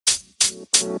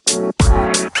What's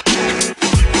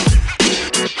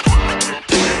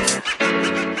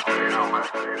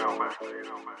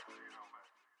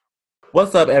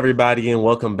up, everybody, and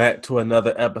welcome back to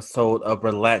another episode of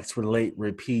Relax, Relate,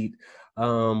 Repeat.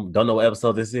 Don't know what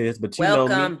episode this is, but you know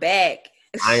me. Welcome back.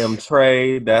 I am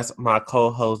Trey. That's my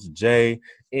co-host Jay.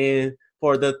 And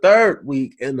for the third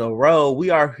week in a row, we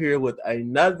are here with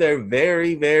another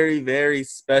very, very, very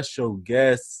special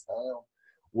guest.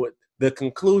 With the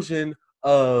conclusion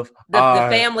of the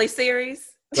family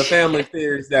series. The family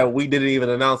series that we didn't even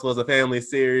announce was a family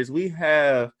series. We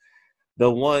have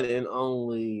the one and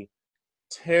only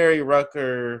Terry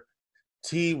Rucker,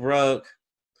 T. Rucker,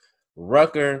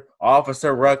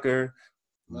 Officer Rucker,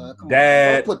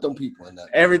 Dad. Don't put them people in that.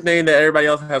 Everything that everybody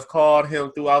else has called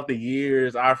him throughout the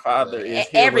years. Our father is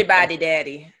here. Everybody,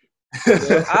 daddy.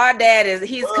 Our dad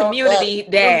he's community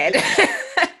dad.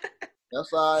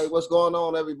 That's all right. What's going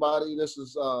on, everybody? This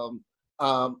is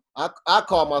I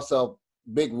call myself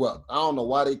Big Ruck. I don't know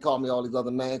why they call me all these other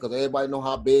names because everybody know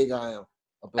how big I am.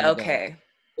 Okay.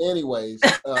 Anyways,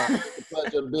 it's a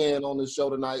pleasure being on this show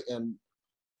tonight, and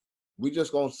we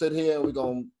just gonna sit here and we're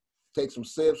gonna take some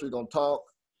sips. We're gonna talk,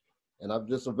 and I'm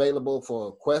just available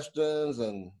for questions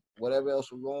and whatever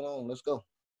else is going on. Let's go.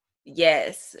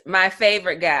 Yes, my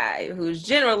favorite guy, who's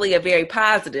generally a very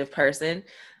positive person,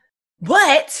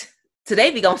 but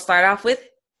today we're gonna start off with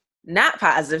not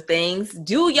positive things.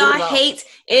 Do y'all hate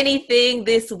anything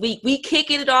this week? We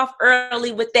kicking it off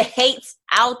early with the hates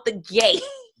out the gate.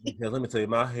 Yeah, let me tell you,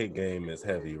 my hate game is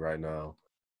heavy right now.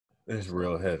 It's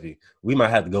real heavy. We might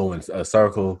have to go in a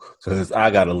circle because I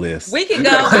got a list. We can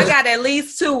go. I got at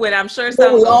least two, and I'm sure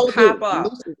some will pop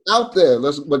up. Out there,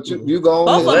 but you go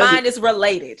on. Both of mine is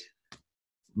related.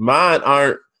 Mine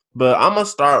aren't, but I'm gonna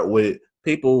start with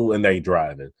people and they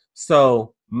driving.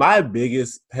 So my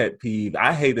biggest pet peeve,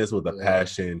 I hate this with a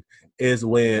passion, is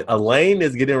when a lane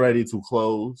is getting ready to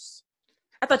close.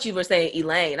 I thought you were saying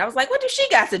Elaine. I was like, what does she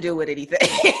got to do with anything?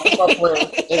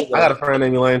 I got a friend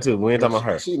named Elaine too. We ain't talking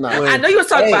about her. I know you were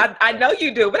talking about, I know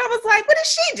you do, but I was like, what does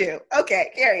she do?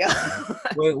 Okay, carry on.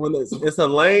 when it's a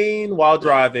lane while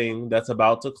driving that's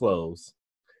about to close,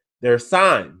 there are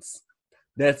signs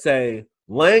that say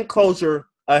lane closure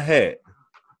ahead.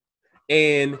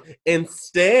 And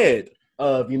instead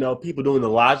of, people doing the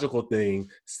logical thing,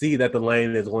 see that the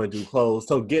lane is going to close,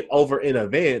 so get over in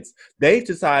advance, they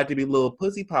decide to be little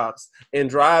pussy pops and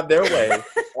drive their way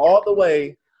all the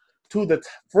way to the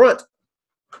front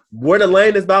where the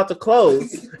lane is about to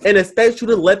close and expect you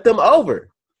to let them over.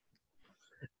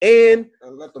 And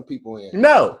let them people in.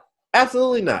 No,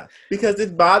 absolutely not. Because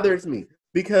it bothers me.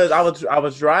 Because I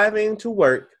was driving to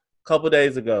work a couple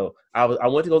days ago. I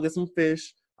went to go get some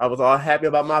fish. I was all happy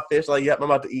about my fish. Like, yep, I'm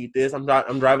about to eat this. I'm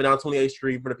driving down 28th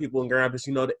Street for the people in Grand Rapids,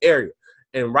 the area.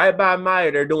 And right by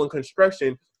Meyer, they're doing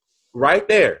construction right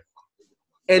there.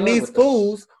 And these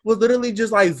fools was literally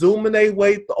just like zooming their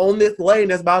way on this lane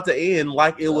that's about to end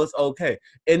like it was okay.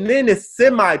 And then this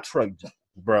semi-truck,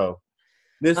 bro.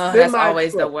 That's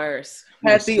always the worst.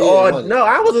 No,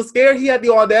 I wasn't scared. He had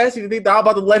the audacity to think that I was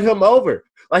about to let him over.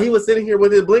 Like, he was sitting here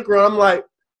with his blinker on. I'm like,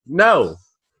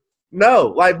 no,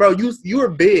 like, bro, you're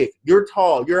big, you're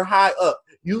tall, you're high up.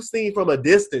 You seen from a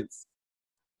distance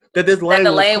that this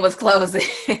lane was closing,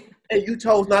 and you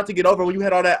chose not to get over when you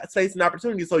had all that space and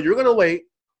opportunity. So you're gonna wait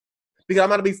because I'm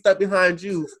gonna be stuck behind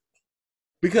you.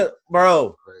 Because,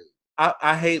 bro,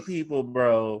 I hate people,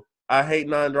 bro. I hate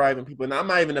non-driving people, and I'm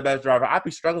not even the best driver. I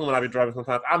be struggling when I be driving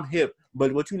sometimes. I'm hip,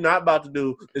 but what you're not about to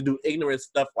do is do ignorant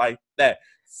stuff like that.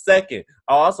 Second,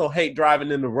 I also hate driving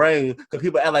in the rain because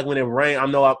people act like when it rains,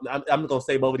 I'm going to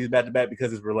say both of these back to back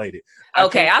because it's related.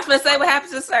 Okay, I was going to say what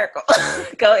happens in circle.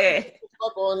 Go ahead.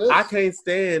 I can't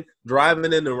stand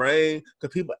driving in the rain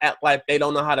because people act like they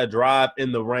don't know how to drive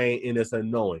in the rain, and it's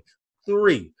annoying.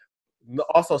 3,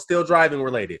 also still driving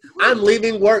related. I'm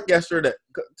leaving work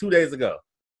 2 days ago.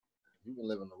 You've been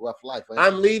living a rough life.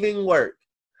 I'm leaving work.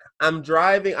 I'm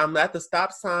driving. I'm at the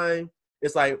stop sign.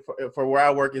 It's like for where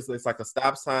I work, it's like a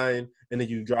stop sign, and then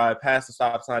you drive past the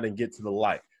stop sign and get to the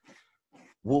light.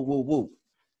 Woo, woo, woo.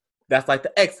 That's like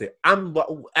the exit. I'm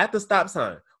at the stop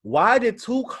sign. Why did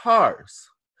 2 cars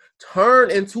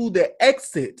turn into the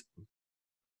exit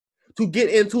to get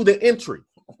into the entry?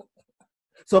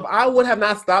 So if I would have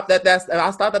not stopped and I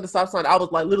stopped at the stop sign, I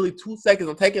was like literally 2 seconds.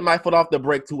 I'm taking my foot off the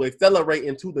brake to accelerate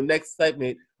into the next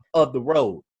segment of the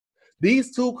road.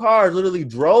 These 2 cars literally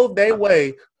drove their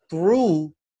way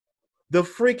through the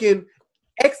freaking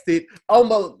exit,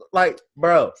 almost like,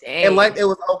 bro. Dang. And like it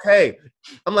was okay.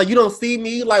 I'm like, you don't see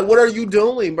me? Like, what are you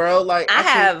doing, bro? Like, I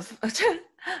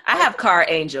have car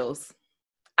angels.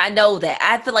 I know that.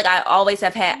 I feel like I always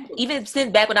have had, even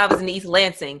since back when I was in East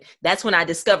Lansing, that's when I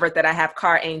discovered that I have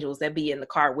car angels that be in the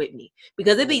car with me.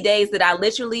 Because it'd be days that I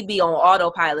literally be on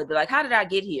autopilot, be like, how did I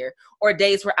get here? Or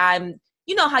days where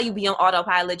you know how you be on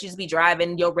autopilot, you just be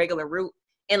driving your regular route.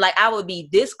 And like I would be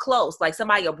this close, like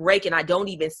somebody will brake and I don't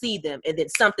even see them. And then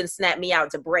something snapped me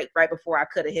out to brake right before I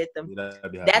could have hit them.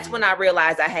 That's when I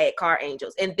realized I had car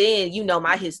angels. And then, you know,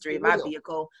 my history, my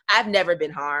vehicle, I've never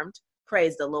been harmed.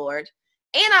 Praise the Lord.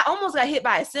 And I almost got hit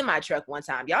by a semi-truck one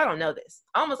time. Y'all don't know this.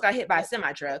 I almost got hit by a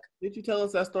semi-truck. Did you tell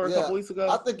us that story a couple weeks ago?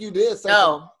 I think you did.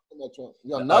 No.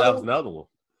 That was another one.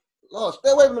 Lord, stay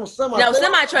away from them semi. No,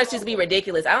 semi-trucks just be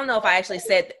ridiculous. I don't know if I actually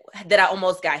said that I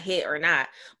almost got hit or not.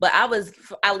 But I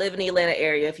live in the Atlanta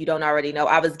area, if you don't already know.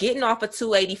 I was getting off of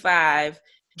 285,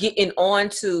 getting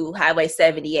onto Highway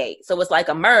 78. So it's like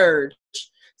a merge.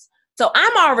 So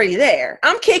I'm already there.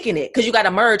 I'm kicking it because you got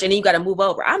to merge and then you got to move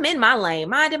over. I'm in my lane,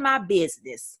 minding my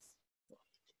business.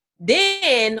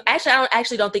 Then, actually, I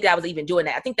don't think I was even doing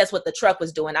that. I think that's what the truck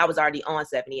was doing. I was already on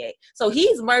 78. So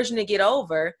he's merging to get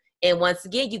over. And once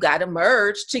again, you got to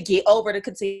merge to get over to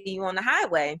continue on the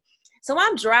highway. So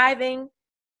I'm driving,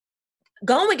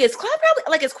 going as probably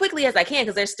like as quickly as I can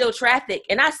because there's still traffic.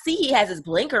 And I see he has his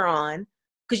blinker on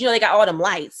because, you know, they got all them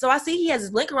lights. So I see he has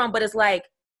his blinker on, but it's like,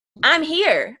 I'm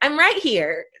here. I'm right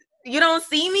here. You don't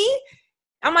see me?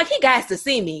 I'm like, he got to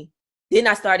see me. Then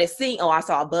I started seeing, I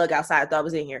saw a bug outside. I thought I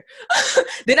was in here.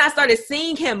 Then I started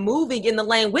seeing him moving in the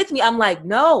lane with me. I'm like,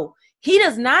 no, he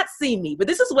does not see me. But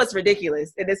this is what's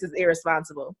ridiculous, and this is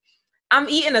irresponsible. I'm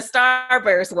eating a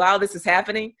Starburst while this is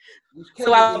happening.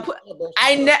 So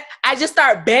I just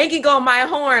start banging on my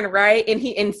horn, right?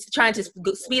 And trying to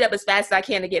speed up as fast as I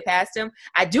can to get past him.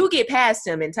 I do get past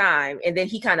him in time, and then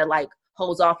he kind of like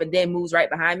holds off and then moves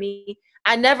right behind me.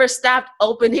 I never stopped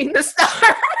opening the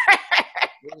Starburst.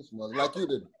 Like you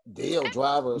the deal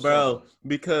driver, bro.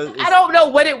 Because I don't know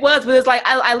what it was, but it's like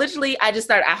I just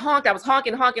started. I honked. I was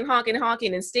honking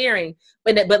and staring.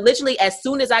 But literally, as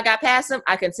soon as I got past him,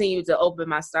 I continued to open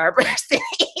my Starburst and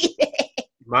eat it.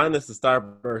 Minus the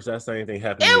Starburst, that same thing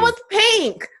happened. It was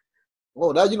pink.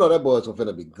 Oh, now you know that boy's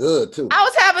gonna be good too. I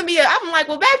was having I'm like,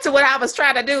 well, back to what I was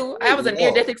trying to do. I was a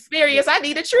near-death experience. I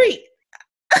need a treat.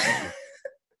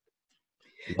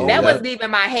 That wasn't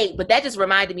even my hate, but that just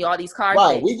reminded me all these cars.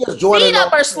 Right, we just joined. Speed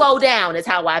up or slow down is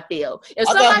how I feel. If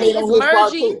somebody is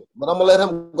merging, but I'm gonna let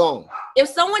him go. If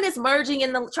someone is merging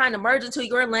trying to merge into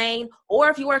your lane, or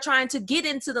if you are trying to get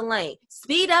into the lane,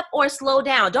 speed up or slow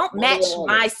down. Don't match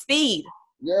my speed.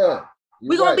 Yeah,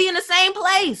 we're gonna be in the same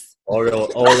place. Oreo,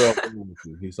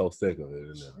 he's so sick of it.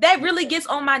 Isn't it? That really gets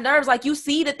on my nerves. Like you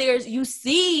see that there's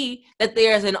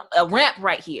a ramp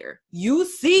right here. You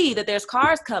see that there's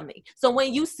cars coming. So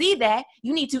when you see that,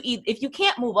 you need to if you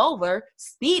can't move over,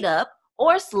 speed up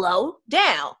or slow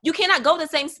down. You cannot go the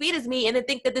same speed as me and then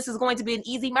think that this is going to be an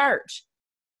easy merge.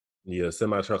 Yeah,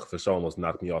 semi-truck for sure almost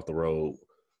knocked me off the road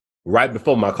right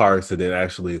before my car accident,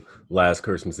 actually, last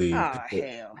Christmas Eve. Oh,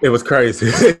 hell. It was crazy.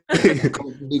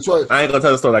 Detroit. I ain't gonna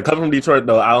tell the story. Like, coming from Detroit,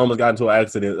 though, I almost got into an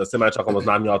accident. A semi-truck almost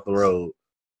knocked me off the road.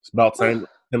 It's about the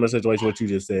same situation what you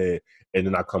just said. And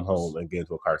then I come home and get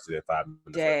into a car accident 5 minutes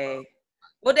later. Dang.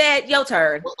 Well, Dad, your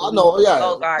turn. I know, yeah.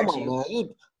 Come on, man.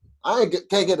 I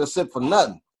can't get a sip for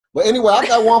nothing. But anyway, I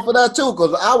got one for that, too,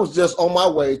 because I was just on my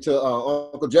way to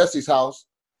Uncle Jesse's house.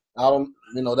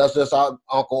 That's just our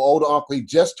older uncle. He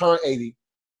just turned 80,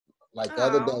 like the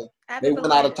other day. They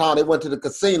went out of town. They went to the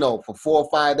casino for 4 or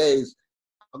 5 days.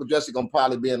 Uncle Jesse gonna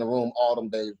probably be in the room all them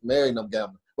days, marrying them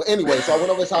gambling. But anyway, so I went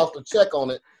over his house to check on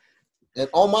it. And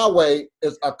on my way,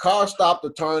 is a car stopped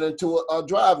to turn into a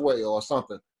driveway or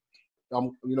something.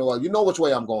 You know which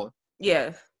way I'm going.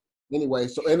 Yeah. Anyway,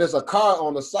 and there's a car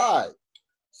on the side.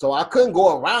 So I couldn't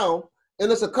go around. And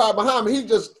there's a car behind me. He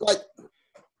just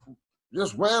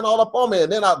ran all up on me,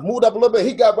 and then I moved up a little bit.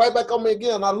 He got right back on me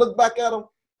again. I looked back at him,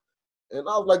 and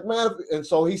I was like, man. And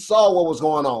so he saw what was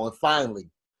going on, and finally.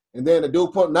 And then the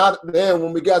dude then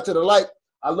when we got to the light,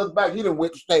 I looked back. He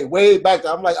didn't stay way back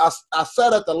there. I'm like, I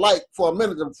sat at the light for a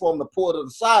minute for him to pull to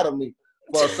the side of me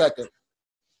for a second.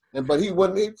 But he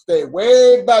wouldn't. He stayed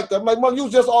way back there. I'm like, Mom, you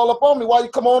was just all up on me. Why you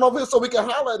come on over here so we can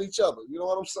holler at each other? You know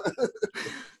what I'm saying?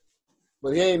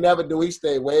 But he ain't never do. He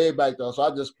stayed way back there. So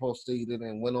I just proceeded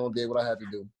and went on, did what I had to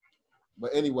do.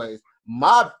 But anyways,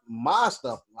 my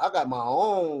stuff, I got my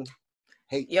own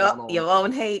hate. Yep, your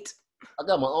own hate. I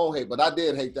got my own hate, but I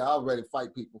did hate that. I was ready to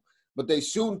fight people. But they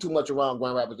shooting too much around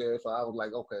Grand Rapids area, so I was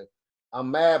like, okay,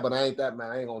 I'm mad, but I ain't that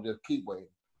mad. I ain't going to just keep waiting.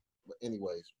 But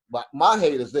anyways, but my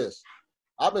hate is this.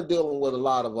 I've been dealing with a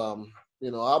lot of, I'm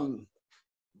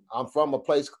from a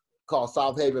place called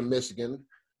South Haven, Michigan.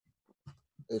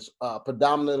 it's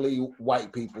predominantly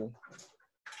white people,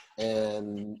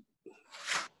 and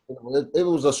it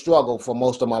was a struggle for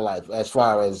most of my life as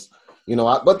far as,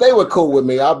 but they were cool with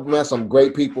me. I've met some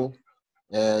great people,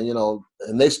 and,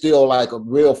 and they still like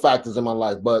real factors in my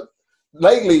life. But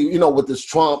lately, with this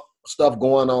Trump stuff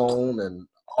going on and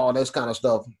all this kind of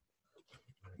stuff,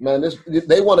 man,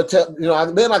 they want to tell,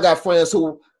 then I got friends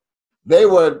who they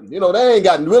were, they ain't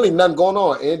got really nothing going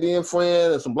on. Indian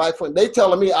friend and some black friend, they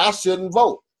telling me I shouldn't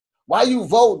vote. Why you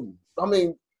voting? I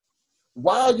mean,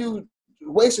 why are you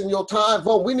wasting your time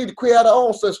voting? We need to create our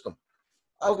own system.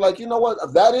 I was like, you know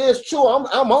what? That is true. I'm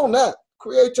on that.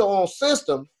 Create your own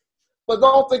system, but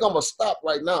don't think I'm gonna stop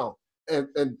right now and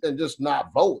just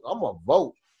not vote. I'm gonna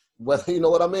vote. Whether, you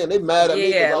know what I mean? They mad at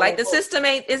me. Yeah, like the system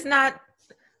is not.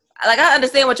 Like, I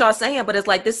understand what y'all saying, but it's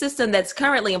like the system that's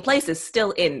currently in place is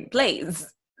still in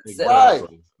place. So. Right.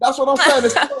 That's what I'm saying.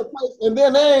 It's still in place. And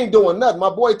then they ain't doing nothing. My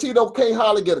boy Tito can't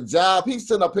hardly get a job. He's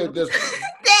sitting up here just.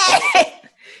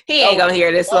 He ain't gonna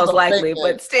hear this most likely,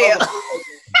 but still.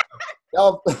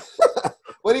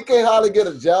 But he can't hardly get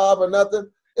a job or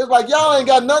nothing. It's like y'all ain't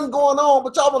got nothing going on,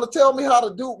 but y'all want to tell me how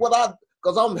to do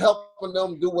because I'm helping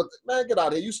them do what. Man, get out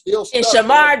of here! You still stuck. And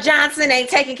Shamar Johnson ain't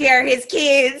taking care of his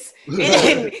kids,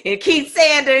 and Keith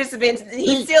Sanders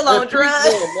he's still on drugs.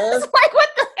 It's like, what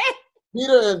the heck?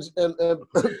 Peter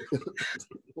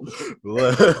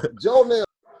and Joe Nail.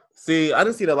 See, I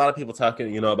didn't see a lot of people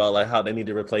talking, about like how they need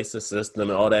to replace the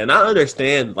system and all that. And I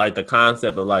understand like the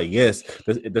concept of like, yes,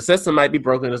 the system might be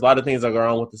broken. There's a lot of things that go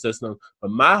wrong with the system.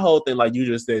 But my whole thing, like you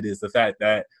just said, is the fact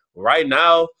that right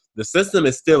now the system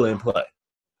is still in play.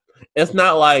 It's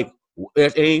not like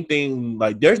there's anything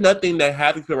like there's nothing that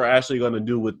half the people are actually going to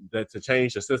do with that to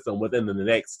change the system within the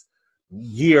next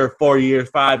year, 4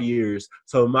 years, 5 years.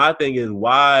 So my thing is,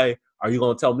 why are you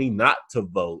going to tell me not to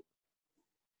vote?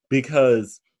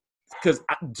 Because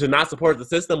to not support the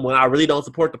system when I really don't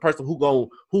support the person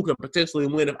who can potentially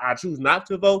win if I choose not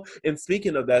to vote. And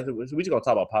speaking of that, we just gonna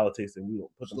talk about politics and we gonna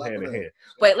put them hand in hand.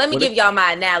 Wait, let me give y'all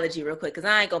my analogy real quick because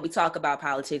I ain't gonna be talking about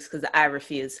politics because I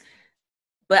refuse.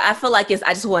 But I feel like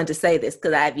I just wanted to say this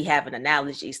because I be having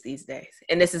analogies these days,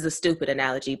 and this is a stupid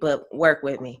analogy, but work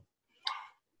with me.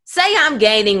 Say I'm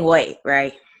gaining weight,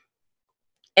 right?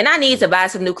 And I need to buy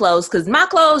some new clothes because my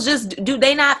clothes do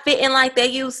they not fit in like they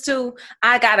used to?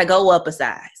 I got to go up a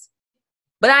size.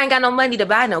 But I ain't got no money to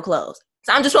buy no clothes.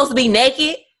 So I'm just supposed to be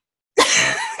naked?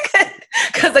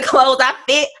 Because the clothes I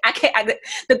fit,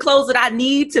 the clothes that I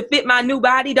need to fit my new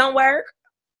body don't work.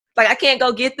 Like I can't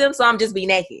go get them, so I'm just be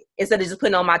naked instead of just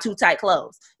putting on my too tight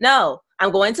clothes. No,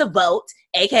 I'm going to vote,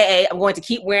 AKA I'm going to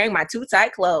keep wearing my too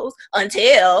tight clothes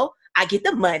until I get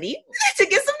the money to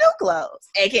get some new clothes,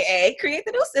 AKA create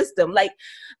the new system. Like,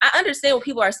 I understand what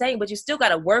people are saying, but you still got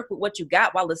to work with what you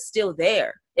got while it's still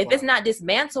there. If it's not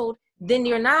dismantled, then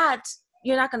you're not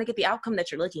going to get the outcome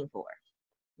that you're looking for.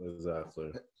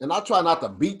 Exactly. And I try not to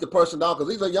beat the person down because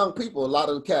these are young people, a lot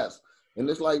of the cats. And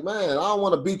it's like, man, I don't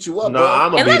want to beat you up. No,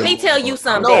 bro. and let me tell you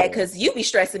something, Dad, because you be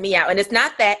stressing me out. And it's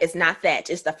not that. It's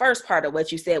the first part of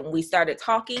what you said when we started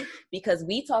talking, because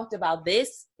we talked about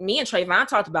this. Me and Trayvon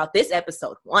talked about this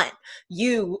episode 1.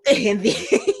 You and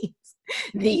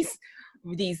these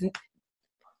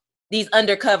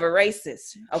undercover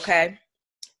racists, okay?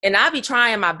 And I be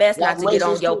trying my best not to get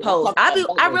on your post.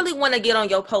 I really want to get on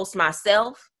your post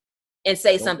myself and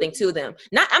say something to them.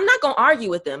 I'm not going to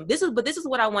argue with them. This is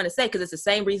what I want to say, because it's the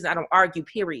same reason I don't argue,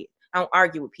 period. I don't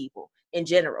argue with people in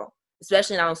general,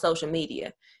 especially not on social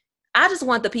media. I just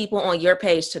want the people on your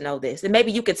page to know this. And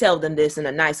maybe you could tell them this in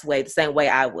a nice way, the same way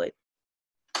I would.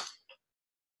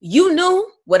 You knew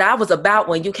what I was about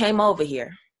when you came over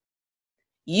here.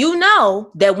 You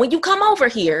know that when you come over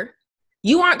here,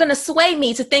 you aren't going to sway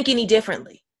me to think any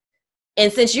differently.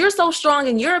 And since you're so strong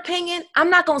in your opinion, I'm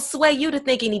not going to sway you to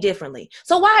think any differently.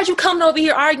 So why are you coming over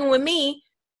here arguing with me?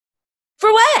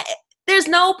 For what? There's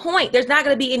no point. There's not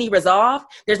going to be any resolve.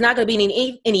 There's not going to be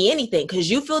any anything, because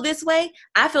you feel this way.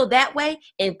 I feel that way.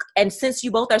 And since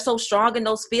you both are so strong in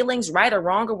those feelings, right or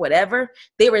wrong or whatever,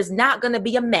 there is not going to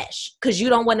be a mesh, because you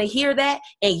don't want to hear that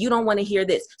and you don't want to hear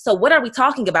this. So what are we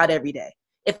talking about every day?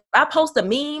 If I post a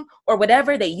meme or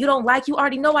whatever that you don't like, you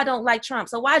already know I don't like Trump.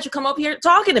 So why'd you come up here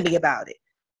talking to me about it?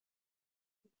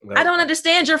 No. I don't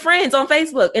understand your friends on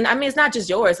Facebook. And I mean, it's not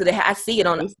just yours. I see it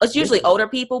on, it's usually older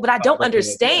people, but I don't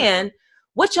understand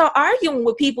what y'all arguing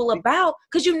with people about,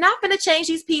 because you're not going to change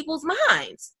these people's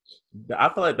minds. I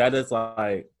feel like that is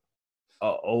like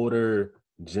an older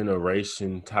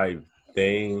generation type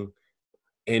thing.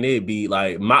 And it'd be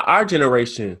like our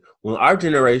generation, we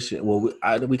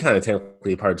kind of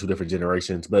technically part of 2 different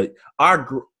generations, but our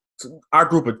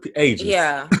group of ages.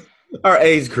 Yeah. our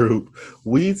age group,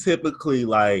 we typically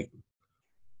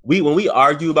when we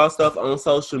argue about stuff on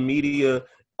social media,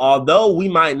 although we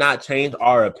might not change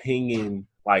our opinion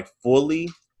like fully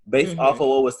based off of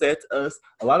what was said to us,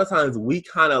 a lot of times we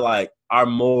kind of like are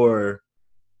more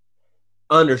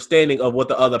understanding of what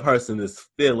the other person is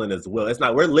feeling as well. It's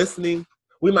not we're listening.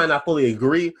 We might not fully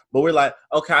agree, but we're like,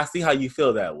 okay, I see how you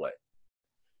feel that way.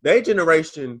 Their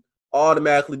generation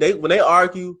automatically, when they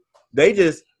argue, they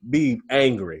just be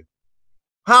angry.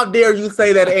 How dare you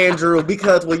say that, Andrew?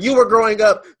 Because when you were growing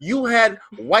up, you had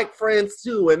white friends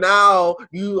too, and now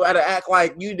you had to act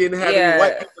like you didn't have any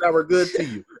white people that were good to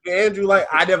you. And Andrew, like,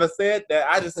 I never said that.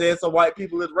 I just said some white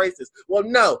people is racist. Well,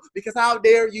 no, because how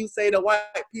dare you say that white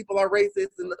people are racist,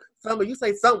 and you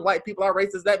say some white people are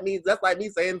racist? That means that's like me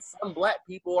saying some black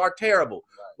people are terrible.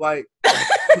 Like.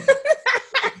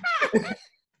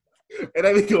 And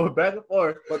they be going back and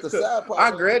forth. But the sad part,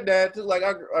 our granddad too, like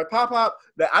our Pop,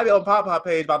 that I be on Pop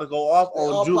page about to go off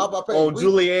on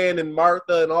Julianne and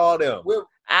Martha and all them.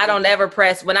 I don't ever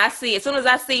press when I see as soon as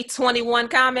I see 21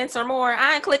 comments or more,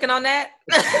 I ain't clicking on that.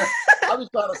 I be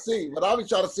trying to see, but I be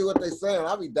trying to see what they saying.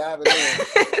 I be diving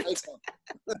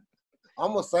in.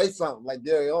 I'm gonna say something like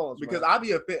Gary Owens because I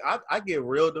be I get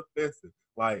real defensive.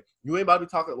 Like, you ain't about to be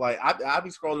talking, like, I be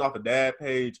scrolling off a dad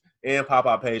page and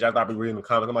Pop-Up page after I be reading the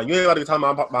comments. I'm like, you ain't about to be talking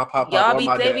about my Pop-Up y'all or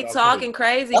my they be talking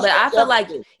crazy, but I feel like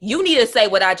you need to say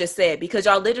what I just said because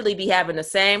y'all literally be having the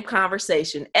same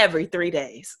conversation every 3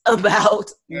 days about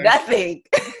nothing.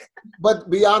 But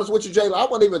be honest with you, Jayla, I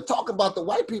wasn't even talking about the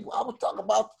white people. I was talking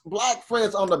about black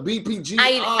friends on the BPG.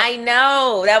 I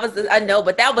know I know,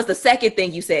 but that was the second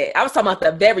thing you said. I was talking about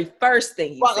the very first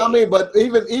thing you said. I mean, but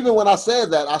even when I said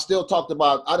that, I still talked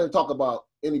about. I didn't talk about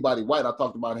anybody white. I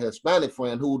talked about a Hispanic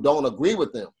friend who don't agree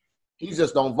with them. He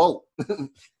just don't vote.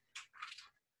 Kind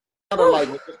of like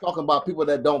we're just talking about people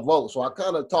that don't vote. So I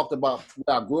kind of talked about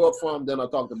where I grew up from. Then I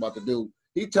talked about the dude.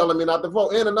 He telling me not to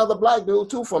vote, and another black dude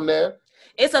too from there.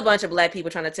 It's a bunch of black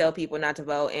people trying to tell people not to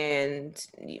vote, and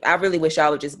I really wish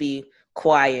y'all would just be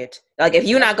quiet. Like, if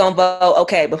you're not gonna vote,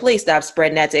 okay, but please stop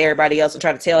spreading that to everybody else and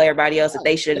try to tell everybody else that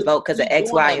they shouldn't vote because of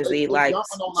X, Y, and Z. Like,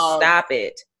 stop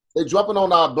it. They're jumping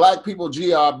on our Black People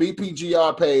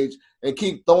BPGR page and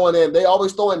keep throwing in. They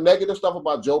always throw in negative stuff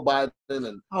about Joe Biden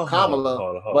and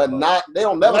Kamala, but they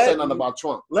don't never say nothing about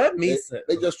Trump. They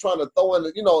just trying to throw in,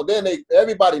 then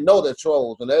everybody know they're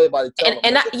trolls and everybody tell them.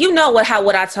 And you know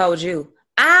what I told you.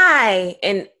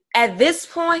 And at this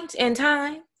point in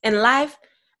time in life,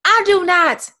 I do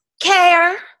not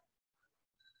care.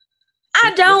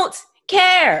 I don't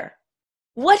care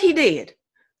what he did.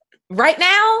 Right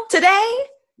now, today,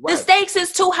 the stakes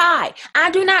is too high. I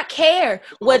do not care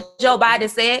what Joe Biden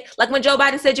said. Like when Joe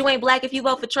Biden said you ain't black if you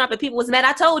vote for Trump and people was mad,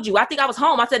 I told you. I think I was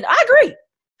home. I said, I agree.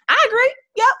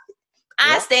 Yep.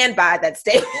 I stand by that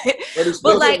statement.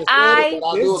 But like, I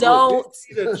don't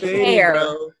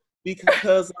care.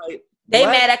 Because like they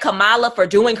mad at Kamala for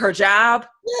doing her job.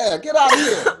 Yeah, get out of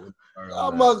here.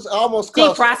 almost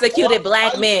she prosecuted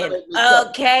black men.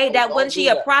 Okay, that wasn't she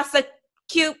a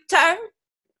prosecutor?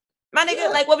 My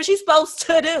nigga, like, what was she supposed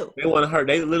to do? They wanted her.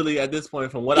 They literally at this point,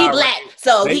 from what he black,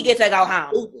 so he gets to go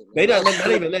home. They not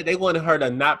even that. They wanted her to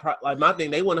not my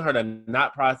thing. They wanted her to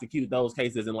not prosecute those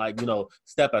cases and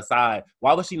step aside.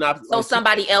 Why was she not? So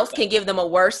somebody else can give them a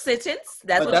worse sentence.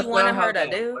 That's what you wanted her to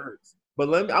do. Works.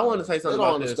 But I want to say something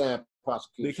about this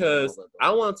because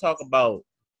I want to talk about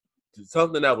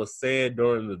something that was said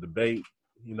during the debate.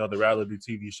 The reality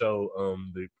TV show,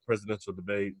 the presidential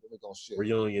debate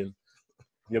reunion.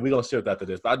 Yeah, we're going to shift after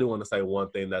this. But I do want to say one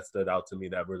thing that stood out to me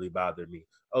that really bothered me.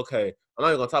 Okay, I'm not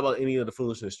even going to talk about any of the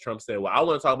foolishness Trump said. What I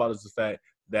want to talk about is the fact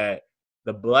that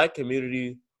the black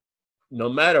community, no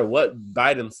matter what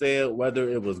Biden said, whether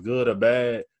it was good or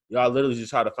bad, y'all literally just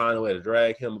try to find a way to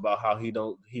drag him about how he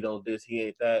don't this, he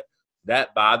ain't that.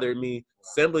 That bothered me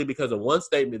simply because of one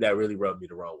statement that really rubbed me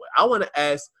the wrong way. I want to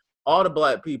ask all the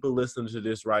black people listening to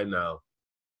this right now.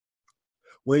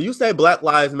 When you say Black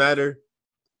Lives Matter,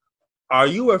 are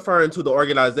you referring to the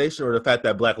organization or the fact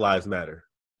that Black Lives Matter?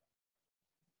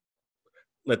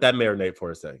 Let that marinate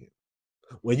for a second.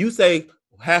 When you say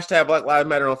hashtag Black Lives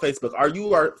Matter on Facebook, are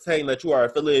you saying that you are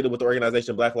affiliated with the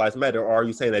organization Black Lives Matter, or are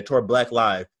you saying that your Black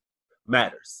Lives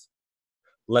matters?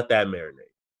 Let that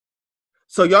marinate.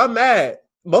 So y'all mad.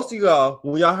 Most of y'all,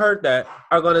 when y'all heard that,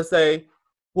 are going to say,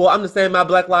 well, I'm just saying my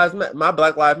Black Lives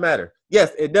Matter.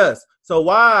 Yes, it does. So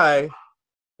why,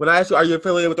 when I ask you, are you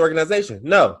affiliated with the organization?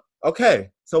 No. Okay,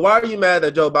 so why are you mad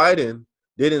that Joe Biden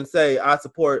didn't say I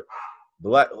support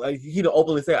he didn't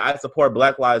openly say I support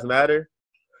Black Lives Matter,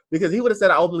 Because he would have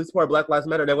said, I openly support Black Lives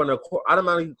Matter. They're going to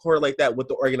automatically correlate that with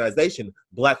the organization,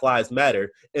 Black Lives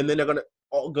Matter. And then they're going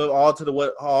to go all to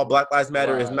what all Black Lives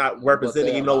Matter is not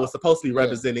representing, even though it was supposed to be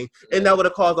representing. And that would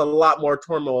have caused a lot more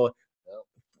turmoil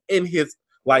in his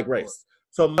race.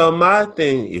 So my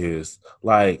thing is,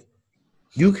 like,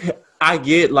 I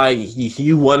get, like,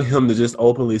 you want him to just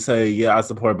openly say, yeah, I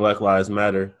support Black Lives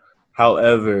Matter.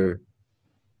 However,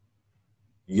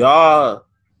 y'all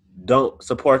don't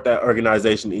support that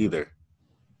organization either.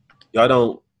 Y'all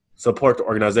don't support the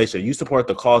organization. You support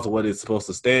the cause of what it's supposed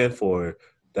to stand for,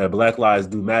 that Black lives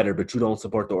do matter, but you don't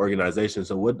support the organization.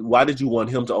 So why did you want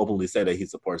him to openly say that he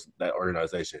supports that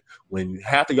organization when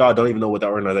half of y'all don't even know what that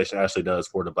organization actually does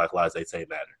for the Black lives they say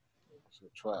matter? It's a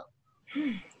trap.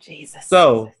 Jesus.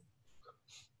 So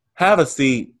have a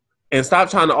seat and stop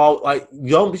trying to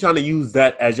don't be trying to use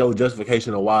that as your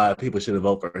justification of why people shouldn't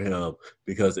vote for him,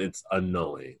 because it's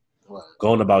annoying. Right.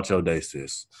 Going about your day,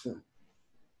 sis.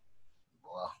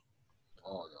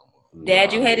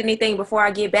 Dad, you hate anything before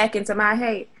I get back into my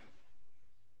hate?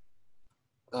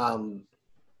 A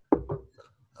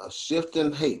shift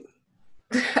in hate.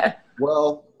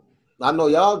 Well, I know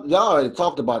y'all already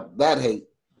talked about that hate,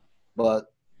 but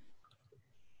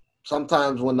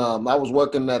sometimes when I was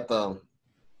working at the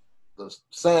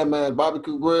Sandman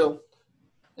Barbecue Grill,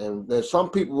 and there's some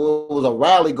people, it was a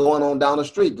rally going on down the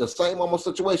street, the same almost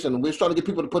situation, and we was trying to get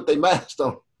people to put their masks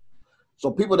on.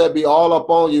 So people that be all up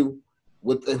on you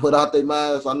without their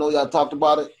masks, I know y'all talked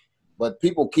about it, but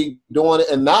people keep doing it.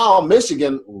 And now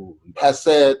Michigan just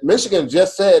said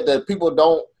that people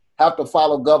don't have to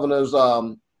follow Governor's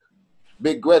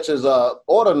Big Gretchen's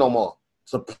order no more.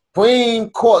 Supreme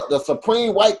Court, the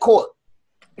Supreme White Court.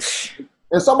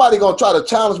 And somebody gonna try to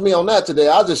challenge me on that today.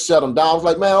 I just shut them down. I was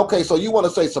like, man, okay, so you want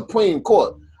to say Supreme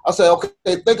Court? I said, okay,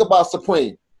 think about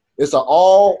Supreme. It's an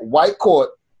all-white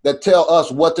court that tell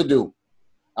us what to do.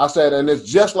 I said, and it's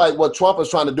just like what Trump is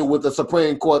trying to do with the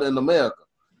Supreme Court in America.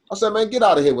 I said, man, get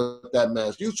out of here with that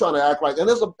mess. You trying to act like, and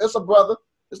it's a brother.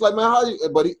 It's like, man,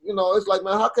 it's like,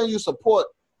 man, how can you support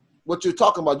what you're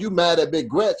talking about? You mad at Big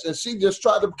Gretch, and she just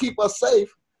tried to keep us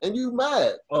safe, and you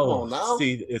mad. Come on now.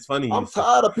 See, it's funny. I'm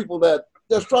tired of people that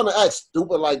just trying to act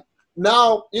stupid. Like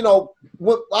now,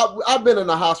 I've been in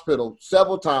the hospital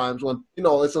several times when,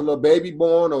 it's a little baby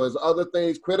born or there's other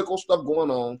things, critical stuff going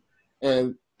on,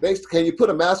 and can you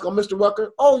put a mask on, Mr.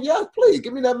 Rucker? Oh, yes, please,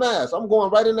 give me that mask. I'm going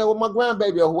right in there with my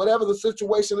grandbaby or whatever the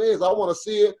situation is. I want to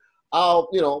see it.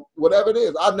 Whatever it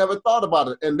is. I've never thought about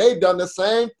it. And they've done the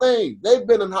same thing. They've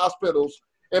been in hospitals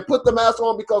and put the mask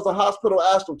on because the hospital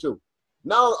asked them to.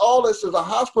 Now all this is a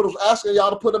hospital's asking y'all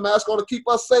to put a mask on to keep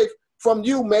us safe from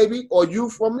you maybe, or you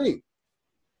from me.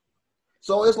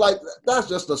 So it's like, that's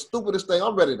just the stupidest thing.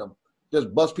 I'm ready to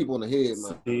just bust people in the head,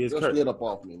 man. Just get up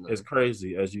off me, man. It's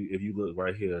crazy if you look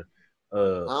right here. I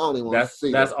don't even want to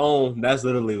see that's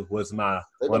literally what's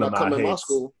one of my hates. My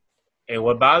school. And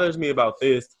what bothers me about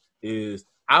this is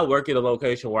I work at a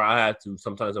location where I have to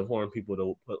sometimes inform people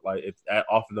to put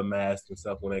offer the mask and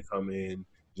stuff when they come in,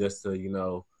 just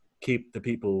to keep the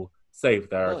people safe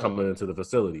that are coming into the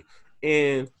facility.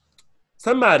 And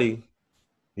somebody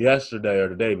yesterday or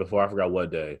the day before, I forgot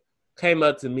what day, came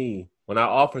up to me when I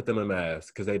offered them a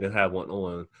mask because they didn't have one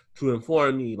on, to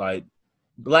inform me, like,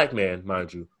 black man,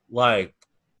 mind you, like,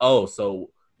 oh, so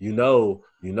you know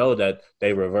that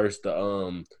they reversed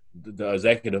the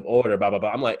executive order, blah blah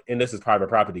blah. I'm like, and this is private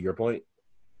property. Your point?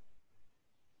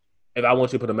 If I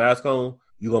want you to put a mask on,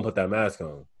 you gonna put that mask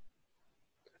on.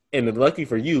 And lucky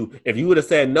for you, if you would have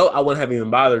said no, I wouldn't have even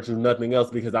bothered to do nothing else,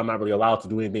 because I'm not really allowed to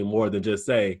do anything more than just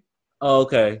say, oh,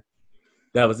 okay,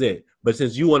 that was it. But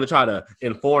since you want to try to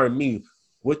inform me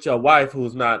with your wife who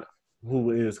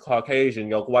is Caucasian,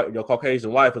 your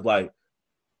Caucasian wife is like,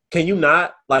 can you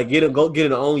not get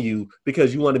it on you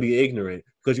because you want to be ignorant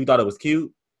because you thought it was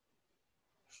cute?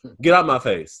 Get out my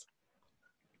face.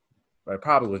 Right,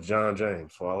 probably with John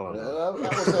James. For all I know.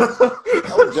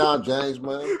 That was John James,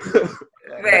 man.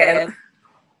 Man.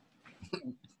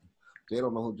 They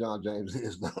don't know who John James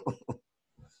is, though.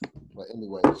 But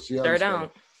anyway, sure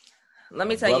don't. Let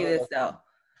me tell you this, though.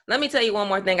 Let me tell you one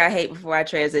more thing I hate before I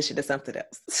transition to something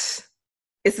else.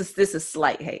 This is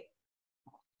slight hate.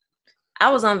 I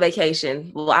was on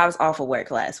vacation. Well, I was off of work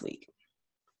last week.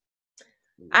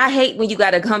 I hate when you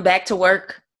got to come back to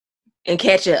work and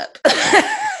catch up.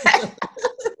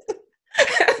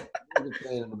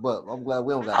 I'm glad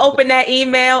we don't got open that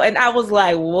email and I was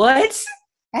like, what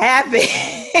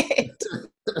happened?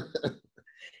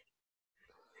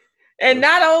 And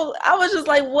I was just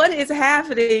like, what is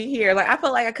happening here? Like, I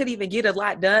felt like I couldn't even get a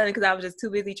lot done because I was just too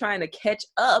busy trying to catch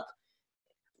up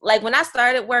Like when I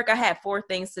started work, I had 4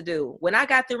 things to do. When I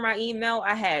got through my email,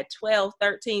 I had 12,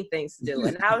 13 things to do.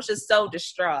 And I was just so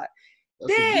distraught.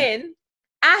 Then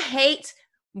I hate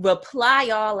reply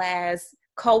all as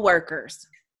coworkers.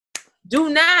 Do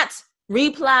not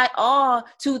reply all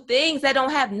to things that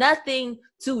don't have nothing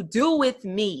to do with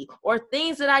me or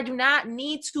things that I do not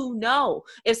need to know.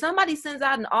 If somebody sends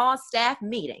out an all staff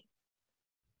meeting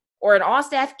or an all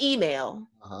staff email,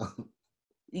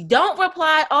 don't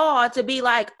reply all to be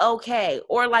like, okay.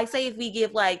 Or like, say if we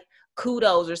give like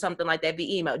kudos or something like that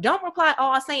via email, don't reply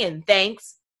all saying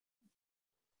thanks.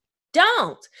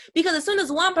 Don't. Because as soon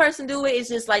as one person do it,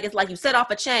 it's like you set off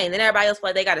a chain. Then everybody else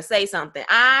like they got to say something.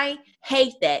 I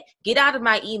hate that. Get out of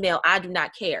my email. I do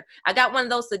not care. I got one of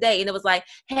those today and it was like,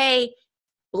 hey,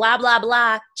 blah, blah,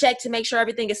 blah. Check to make sure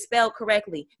everything is spelled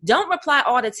correctly. Don't reply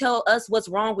all to tell us what's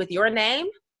wrong with your name.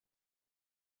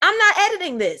 I'm not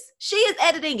editing this. She is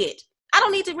editing it. I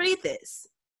don't need to read this.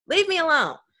 Leave me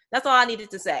alone. That's all I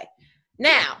needed to say.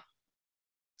 Now,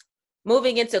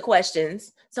 moving into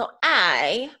questions. So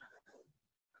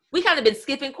we kind of been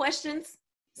skipping questions.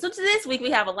 So to this week,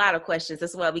 we have a lot of questions.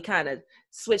 That's why we kind of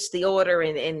switched the order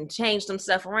and changed some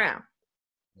stuff around.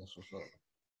 That's what's up.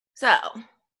 So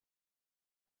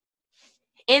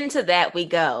into that we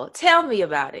go. Tell me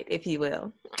about it, if you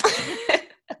will.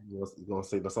 You gonna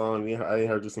sing the song? I ain't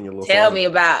heard you sing your little Tell song. me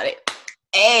about it.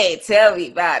 Hey, tell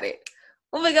me about it.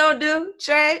 What we gonna do,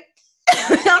 Trey?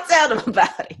 Don't tell them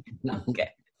about it.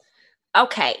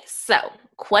 Okay, so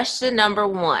question number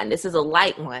 1. This is a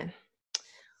light one.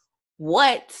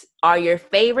 What are your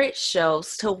favorite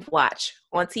shows to watch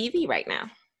on TV right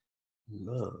now?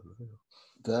 No.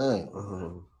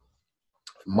 Dang.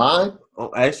 Mine? On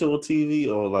actual TV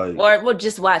or like? Or we'll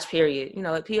just watch, period. You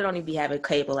know, people don't even be having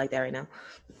cable like that right now.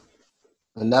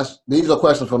 And these are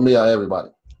questions for me or everybody?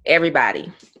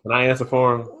 Everybody. Can I answer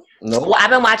for him? No. Well, I've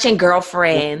been watching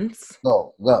Girlfriends.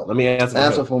 No. Let me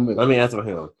answer for me. Let me answer for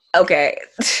him. Okay.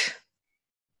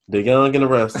 The Young and the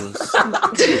Restless.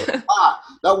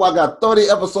 That's why I got 30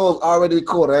 episodes already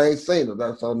recorded. I ain't seen them.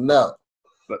 That's enough.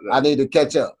 I need to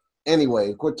catch up.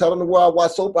 Anyway, quit telling the world I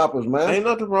watch soap operas, man. Ain't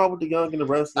nothing wrong with The Young and the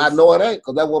Restless. I know it ain't,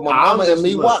 because that's what my mama and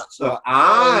me watch. So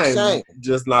I'm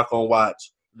just not going to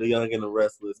watch The Young and the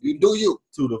Restless. You do you.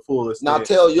 To the fullest. Now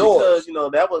tell yours.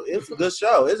 Because, it's a good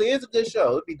show. It's a good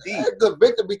show. It'd be deep. That's good.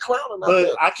 Victor be clowning out there.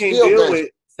 But I can't deal with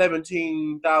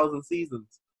 17,000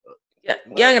 seasons. Yeah,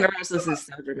 Young and the Restless is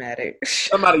so dramatic.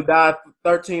 Somebody died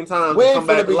 13 times. We ain't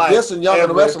finna be dissing Young and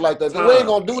the Restless like that. We ain't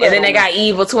gonna do that. And then they got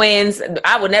evil twins.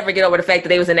 I would never get over the fact that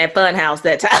they was in that fun house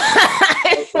that time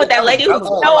with that lady who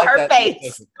stole her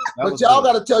face. But y'all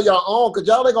gotta tell y'all own, because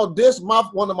y'all ain't gonna diss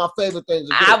one of my favorite things.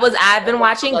 I've been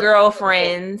watching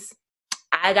Girlfriends.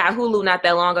 I got Hulu not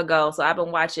that long ago, so I've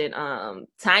been watching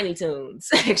Tiny Toons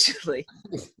actually.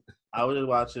 I was just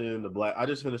watching I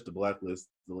just finished the Blacklist,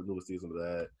 the newest season of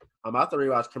that. I'm about to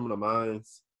rewatch Criminal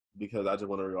Minds because I just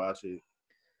want to rewatch it.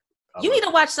 You need to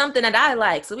watch something that I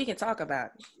like so we can talk about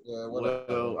it. Yeah,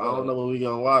 well, I don't know what we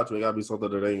gonna watch. It gotta be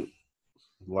something that ain't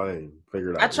lame.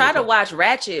 Figure it out. I tried to watch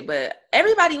Ratchet, but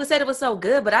everybody said it was so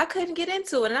good, but I couldn't get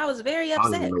into it, and I was very upset.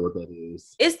 I don't even know what that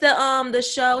is. It's the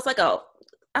show. It's like I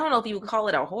don't know if you would call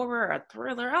it a horror or a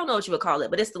thriller. I don't know what you would call it,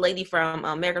 but it's the lady from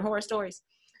American Horror Stories.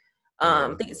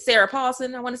 I think it's Sarah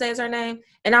Paulson, I want to say is her name.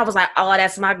 And I was like, oh,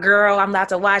 that's my girl. I'm about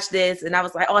to watch this. And I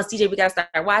was like, oh, it's DJ, we got to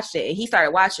start watching it. And he started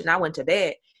watching, and I went to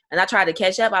bed. And I tried to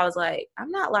catch up. I was like,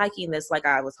 I'm not liking this like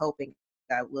I was hoping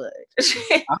I would.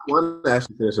 I want to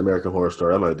actually finish American Horror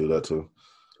Story. I might do that too.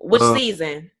 Which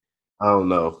season? I don't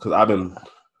know. Because I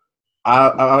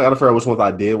got to figure out which ones I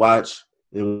did watch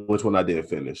and which one I did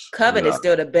finish. Coven is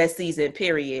still the best season,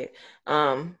 period.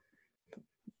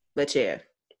 But yeah.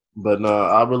 But no,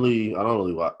 I don't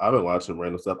really watch. I've been watching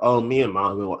random stuff. Oh, me and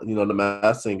Mom, The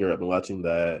Masked Singer. I've been watching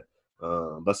that.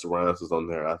 Busta Rhymes was on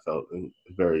there. I felt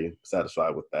very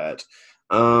satisfied with that.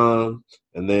 And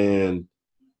then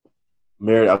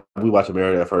we watched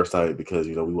Married at First Sight because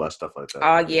we watch stuff like that.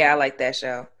 Oh yeah, I like that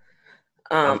show.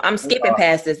 I'm skipping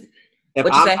past this. If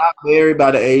I'm not married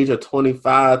by the age of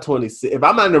 25, 26, if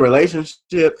I'm not in a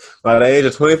relationship by the age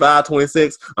of 25,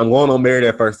 26, I'm going on Married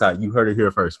at First Sight. You heard it here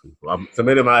first, people. I'm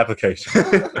submitting my application.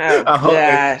 Oh,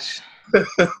 gosh.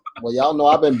 Well, y'all know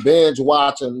I've been binge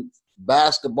watching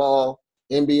basketball,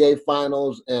 NBA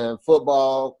Finals, and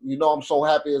football. I'm so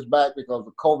happy it's back because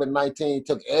the COVID-19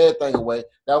 took everything away.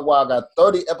 That's why I got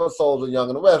 30 episodes of Young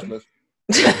and the Restless.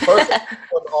 First,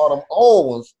 all them old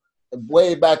ones.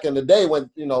 Way back in the day when,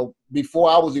 before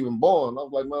I was even born, I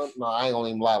was like, man, no, I ain't gonna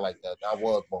even lie like that. I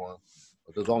was born,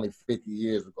 but it was only 50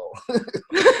 years ago.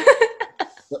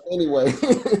 But anyway.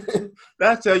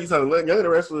 That's tell you something. Young and the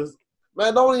Restless,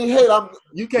 Man, don't even hate.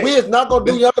 You can't. We is not gonna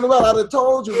do Young and the Restless. I done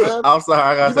told you, man. I'm sorry.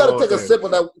 I got You better take a sip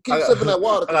of that. Keep sipping that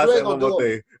water. I got to say one more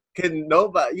thing. Can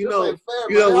nobody, you know, ain't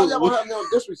fair, you know, y'all gonna have no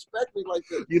disrespect me like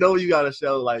this. You know, you got a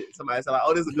show like somebody say like,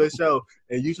 "Oh, this is a good show,"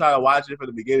 and you try to watch it from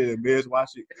the beginning and binge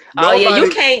watch it.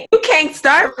 You can't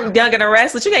start from Young and the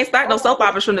Restless. You can't start no soap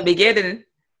operas from the beginning.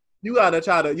 You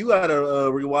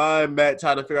gotta rewind back,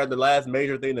 try to figure out the last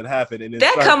major thing that happened, and then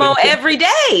that come on every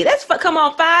day. That's come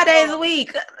on 5 days a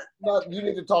week. But you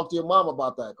need to talk to your mom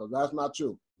about that because that's not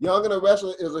true. Young and the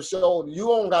Restless is a show you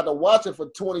don't got to watch it for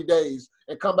 20 days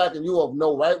and come back and you will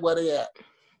know right where they at.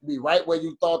 Be right where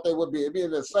you thought they would be. It'd be in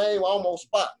the same almost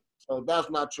spot. So that's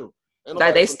not true.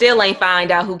 Like they still ain't find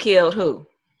out who killed who.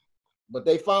 But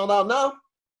they found out now.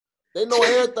 They know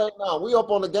everything now. We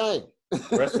up on the game.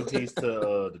 Rest in peace to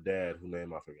the dad whose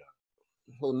name I forgot.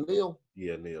 Who, Neil?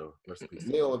 Yeah, Neil. Rest in peace.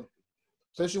 Neil,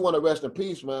 since you want to rest in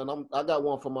peace, man, I got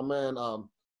one for my man.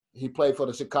 He played for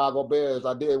the Chicago Bears.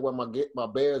 I did when my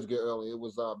Bears get early. It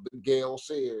was Gale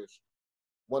Sayers.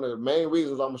 One of the main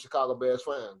reasons I'm a Chicago Bears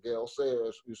fan. Gale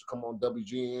Sayers used to come on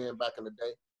WGN back in the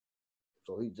day.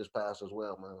 So he just passed as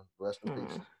well, man. Rest in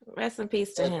peace. Rest in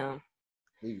peace to him.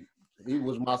 He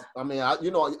was my. I mean,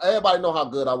 everybody know how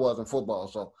good I was in football.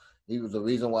 So he was the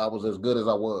reason why I was as good as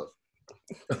I was.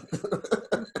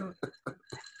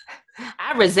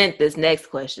 I resent this next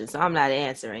question, so I'm not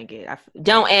answering it.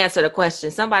 Don't answer the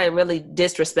question. Somebody really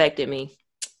disrespected me.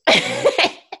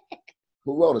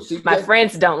 Who wrote it? CJ? My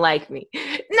friends don't like me.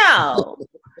 No.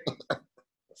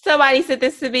 Somebody said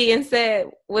this to me and said,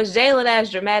 was Jalen as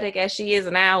dramatic as she is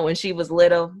now when she was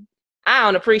little? I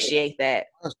don't appreciate that.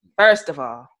 First of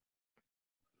all,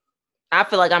 I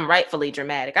feel like I'm rightfully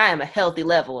dramatic. I am a healthy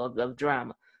level of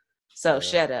drama. So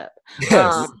shut up.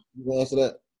 Yes. You answer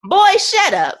that? Boy,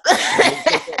 shut up.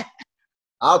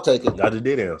 I'll take it. I just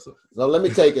did answer. So let me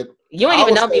take it. You didn't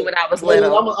even know me when I was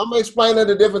little. I'm going to explain it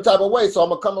a different type of way, so I'm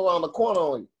going to come around the corner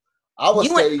on you. Hold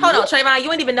on, Trayvon. You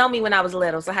didn't even know me when I was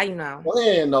little, so how you know?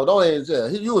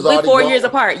 You was already 4 years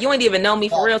apart. You didn't even know me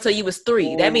for real till you was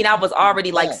 3. That means I was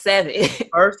already like 7.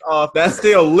 First off, that's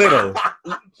still little.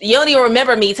 You don't even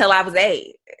remember me till I was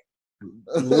 8.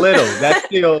 Little. That's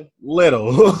still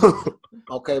little.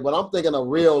 Okay, but I'm thinking a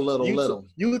real little.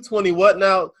 You 20 what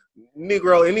now?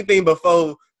 Negro, anything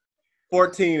before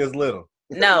 14 is little.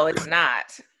 No, it's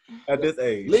not. At this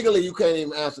age. Legally, you can't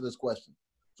even answer this question.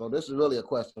 So this is really a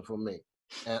question for me.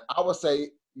 And I would say,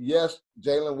 yes,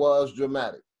 Jalen was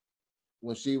dramatic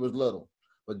when she was little.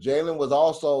 But Jalen was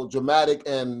also dramatic,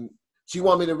 and she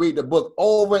wanted me to read the book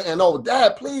over and over.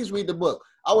 Dad, please read the book.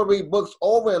 I would read books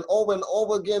over and over and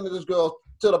over again to this girl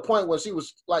to the point where she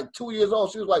was like 2 years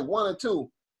old. She was like 1 and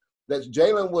 2. That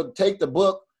Jalen would take the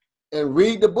book and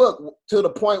read the book to the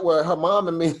point where her mom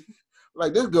and me,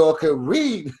 like, this girl can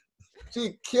read.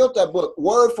 She killed that book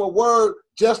word for word,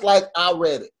 just like I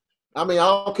read it. I mean,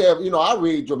 I don't care if, I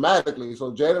read dramatically.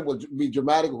 So Jalen would be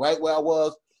dramatic right where I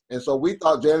was. And so we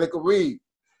thought Jalen could read.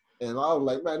 And I was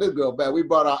like, man, this girl bad. We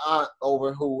brought our aunt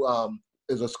over who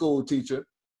is a school teacher.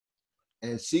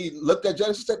 And she looked at Jalen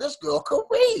and she said, this girl could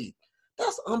read.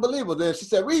 That's unbelievable. Then she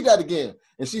said, read that again.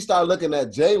 And she started looking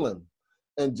at Jalen.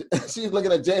 And she's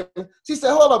looking at Jalen. She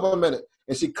said, hold up a minute.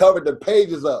 And she covered the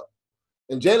pages up.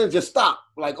 And Jalen just stopped,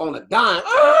 like on a dime.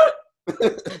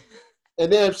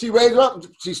 And then she raised her up.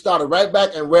 She started right back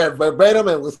and read verbatim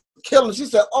and was killing. She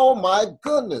said, oh, my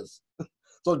goodness.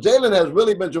 So Jalen has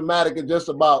really been dramatic in just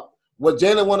about what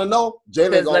Jalen want to know.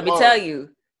 Jalen, let me tell you.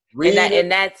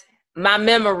 And that's my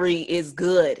memory is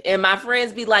good. And my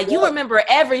friends be like, you remember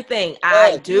everything.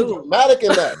 I do. Dramatic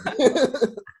in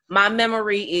that. My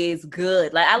memory is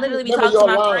good. Like I literally be talking to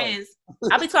my friends.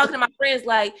 I be talking to my friends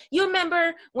like, you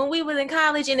remember when we was in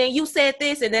college and then you said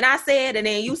this and then I said and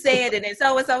then you said and then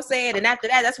so-and-so said and after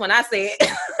that, that's when I said.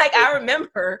 Like I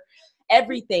remember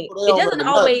everything. It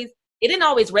didn't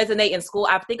always resonate in school.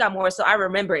 I think I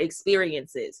remember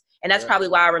experiences. And that's probably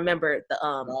why I remember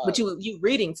what you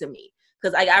reading to me.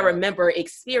 Because I remember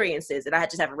experiences and I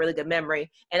just have a really good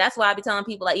memory. And that's why I be telling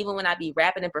people, like, even when I be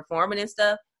rapping and performing and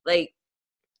stuff, like,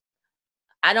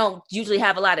 I don't usually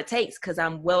have a lot of takes because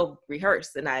I'm well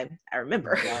rehearsed and I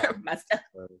remember my stuff.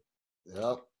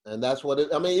 Yep. And that's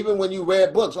what I mean, even when you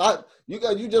read books,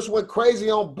 you just went crazy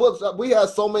on books. We had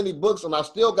so many books and I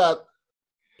still got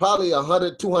probably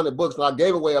 100, 200 books. And I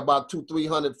gave away about 200,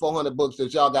 300, 400 books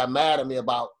that y'all got mad at me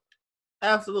about.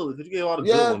 Absolutely. Did you get all the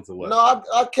good ones or what? No,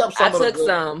 I kept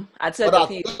some. I took a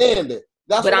few.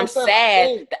 But I'm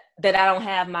sad that I don't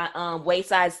have my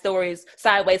sideways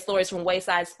stories from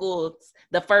Wayside Schools,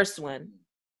 the first one.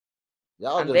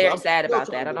 I'm very sad about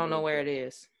that. I don't know where it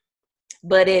is.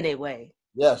 But anyway.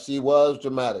 Yeah, she was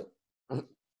dramatic.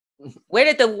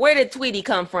 Where did Tweety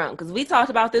come from? Because we talked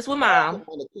about this with Mom.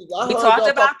 We talked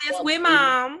about this with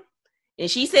Mom. And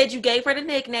she said you gave her the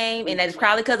nickname, and that's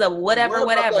probably because of whatever.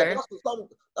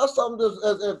 That's something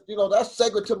that's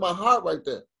sacred to my heart right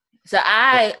there. So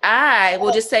I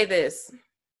will just say this.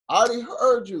 I already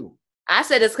heard you. I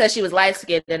said this because she was light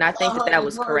skinned, and I think that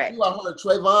was correct. I heard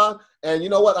Trayvon, and you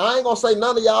know what? I ain't gonna say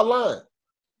none of y'all lying.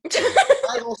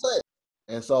 I ain't gonna say it.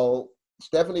 And so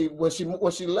Stephanie, when she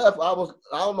left, I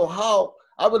don't know how.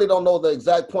 I really don't know the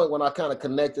exact point when I kind of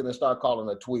connected and started calling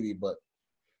her Tweety, but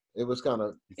it was kind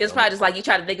of. It's probably just like you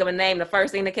try to think of a name, the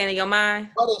first thing that came to your mind.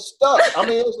 But it stuck. I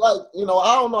mean, it's like,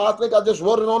 I don't know. I think I just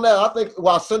wrote it on there.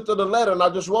 I sent her the letter and I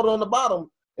just wrote it on the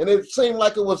bottom. And it seemed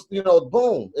like it was,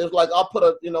 boom. It was like I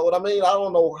put you know what I mean? I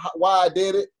don't know why I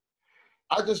did it.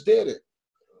 I just did it.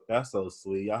 That's so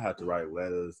sweet. Y'all have to write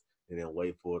letters and then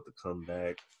wait for it to come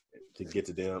back to get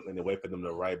to them, and then wait for them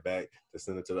to write back to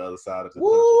send it to the other side of the country.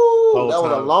 That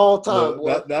was a long time.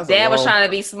 Dad was trying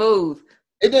to be smooth.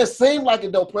 It didn't seem like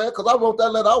it though, prayer, because I wrote that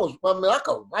letter. I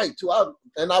could write too.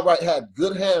 Had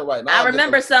good handwriting. I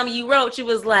remember something you wrote. You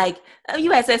was like,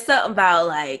 you had said something about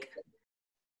like,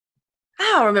 I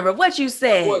don't remember what you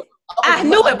said. I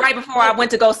knew it right before I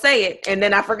went to go say it, and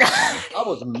then I forgot. I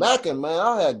was macking, man.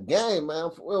 I had game,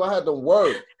 man. For real, I had them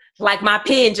words. Like my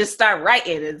pen just start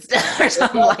writing and stuff or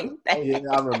something like that. Oh, yeah,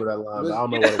 I remember that line. I don't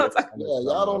know what it was.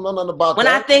 Yeah, y'all don't know nothing about when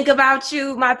that. When I think about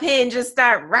you, my pen just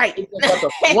start writing.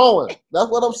 Flowing. That's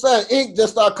what I'm saying. Ink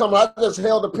just started coming. I just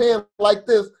held the pen like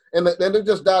this, and then it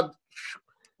just died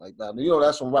like that.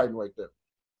 That's some writing right there.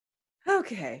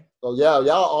 Okay. So, yeah,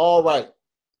 y'all all right.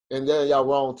 And then y'all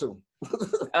wrong, too.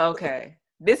 Okay.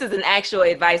 This is an actual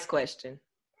advice question.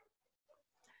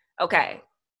 Okay.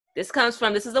 This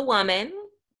is a woman.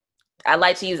 I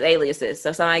like to use aliases,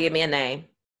 so somebody give me a name.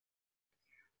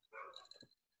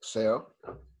 Sarah,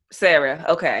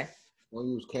 okay. We'll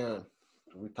use Karen.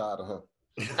 We're tired of her.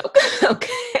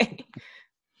 Okay.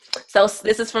 So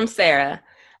this is from Sarah.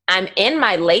 I'm in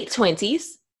my late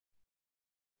 20s,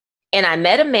 and I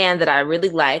met a man that I really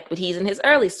like, but he's in his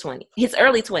early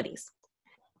 20s.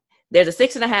 There's a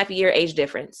 6.5-year age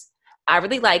difference. I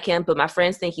really like him, but my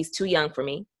friends think he's too young for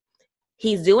me.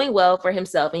 He's doing well for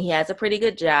himself, and he has a pretty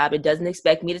good job. It doesn't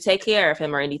expect me to take care of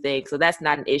him or anything, so that's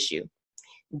not an issue.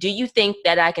 Do you think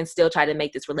that I can still try to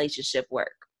make this relationship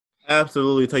work?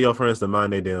 Absolutely. Tell your friends to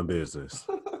mind their damn business.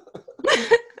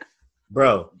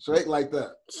 Bro. Straight like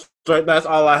that. Straight, that's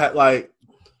all I had,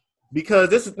 because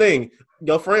this is the thing.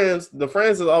 The friends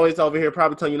is always over here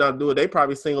probably telling you not to do it. They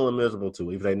probably single and miserable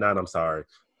too. If they not, I'm sorry.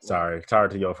 Sorry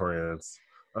to your friends.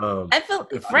 I feel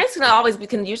friends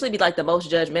can usually be like the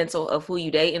most judgmental of who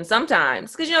you date, and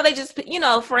sometimes because they just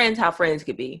friends how friends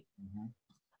could be. Mm-hmm.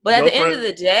 But at the end of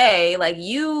the day, like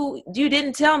you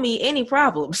didn't tell me any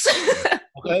problems.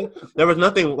 Okay, there was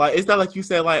nothing it's not like you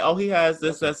said oh he has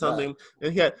this, that's something,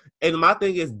 and my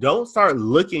thing is don't start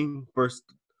looking for.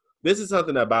 This is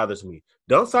something that bothers me.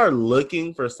 Don't start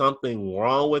looking for something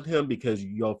wrong with him because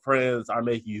your friends are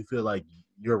making you feel like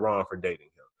you're wrong for dating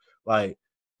him.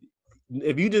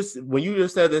 When you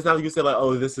just said this, now you said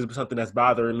oh, this is something that's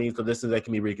bothering me, so that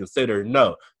can be reconsidered.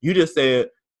 No, you just said,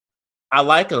 I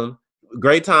like him,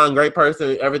 great time, great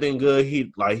person, everything good.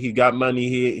 He got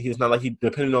money. He's not like he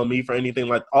depending on me for anything,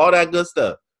 like all that good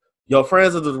stuff. Your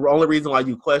friends are the only reason why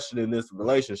you questioning this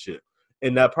relationship,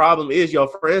 and that problem is your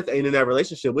friends ain't in that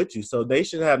relationship with you, so they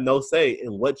should have no say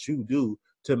in what you do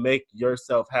to make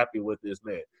yourself happy with this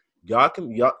man. Y'all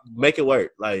make it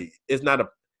work. It's not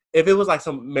if it was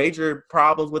some major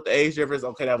problems with the age difference,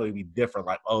 okay, that would be different.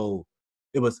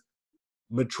 It was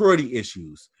maturity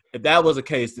issues. If that was the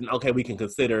case, then okay, we can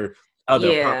consider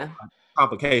other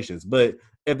complications. But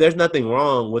if there's nothing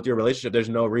wrong with your relationship, there's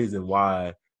no reason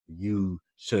why you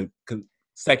should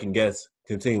second guess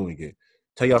continuing it.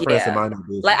 Tell your friends to mind their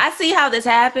business. I see how this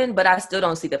happened, but I still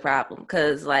don't see the problem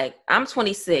because I'm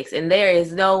 26 and there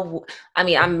is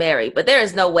I'm married, but there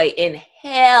is no way in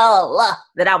hell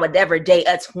that I would ever date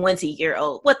a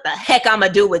 20-year-old. What the heck I'm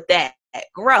gonna do with that?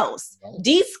 Gross,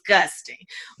 disgusting.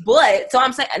 But so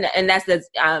I'm saying, and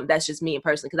that's just me in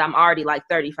person because I'm already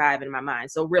 35 in my mind.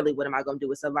 So really, what am I gonna do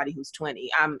with somebody who's 20?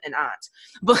 I'm an aunt,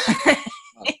 but.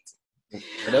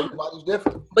 And everybody's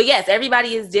different. But yes,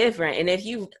 everybody is different. And if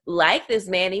you like this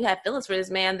man and you have feelings for this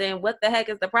man, then what the heck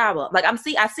is the problem? I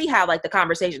see how the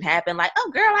conversation happened.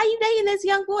 Oh girl, why you dating this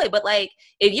young boy? But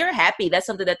if you're happy, that's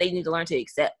something that they need to learn to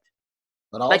accept.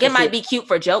 It might be cute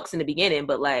for jokes in the beginning,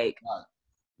 but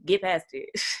get past it.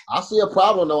 I see a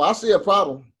problem though. I see a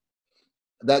problem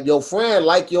that your friend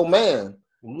like your man.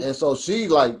 Mm-hmm. And so she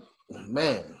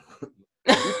man,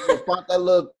 you can find that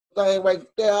little thing right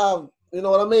there. You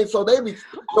know what I mean? So they be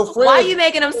your friends. Why are you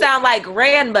making them sound like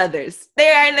grandmothers?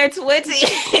 They're in their 20s.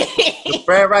 The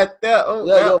friend right there. Oh,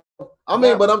 yeah. I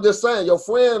mean, but I'm just saying, your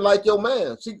friend like your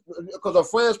man. Because her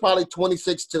friend's probably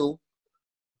 26 too.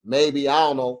 Maybe, I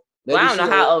don't know. Maybe well, I don't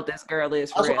know how old this girl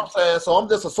is. That's what I'm saying. So I'm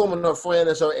just assuming her friend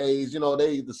is her age. You know,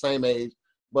 they the same age.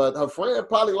 But her friend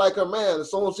probably like her man.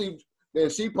 As soon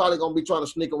as she probably gonna be trying to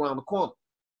sneak around the corner.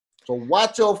 So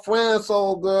watch your friend,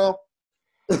 soul girl.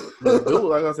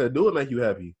 Like I said, do what make you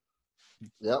happy.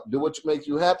 Yep, do what makes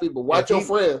you happy, but watch your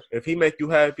friends. If he make you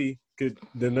happy,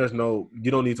 then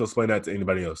you don't need to explain that to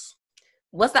anybody else.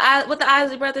 What the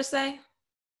Isley brothers say?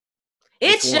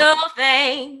 It's your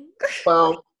thing.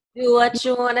 Do what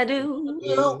you wanna do.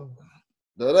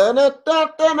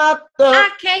 I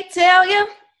can't tell you.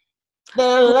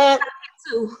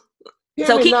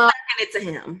 So keep talking it to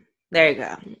him. There you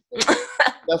go.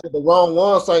 That's the wrong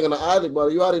one singing the Isley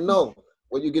brother. You already know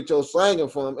where you get your singing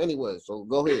from anyway. So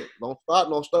go ahead. Don't start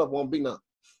no stuff. Won't be nothing.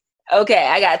 Okay,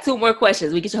 I got 2 more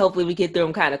questions. Hopefully we get through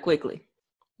them kind of quickly.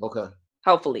 Okay.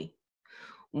 Hopefully.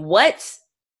 What?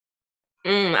 I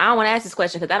don't want to ask this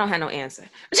question because I don't have no answer.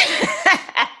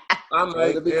 I'm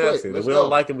like, if we don't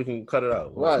like it, we can cut it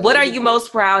out. Right. What are you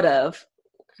most proud of?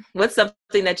 What's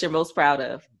something that you're most proud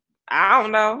of? I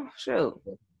don't know. Shoot.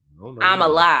 I'm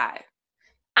alive.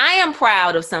 I am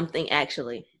proud of something,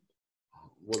 actually.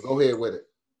 Well, go ahead with it.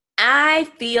 I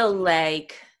feel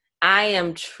like I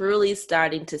am truly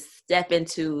starting to step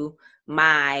into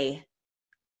my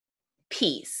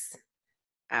peace,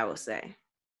 I would say.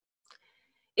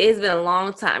 It's been a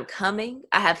long time coming.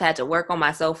 I have had to work on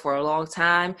myself for a long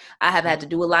time. I have had to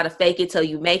do a lot of fake it till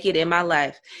you make it in my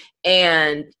life.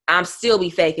 And I'm still be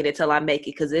faking it till I make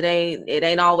it because it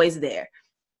ain't always there.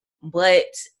 But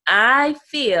I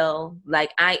feel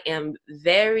like I am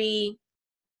very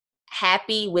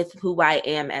happy with who I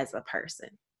am as a person.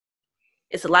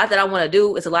 It's a lot that I want to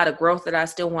do. It's a lot of growth that I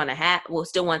still want to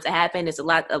happen. It's a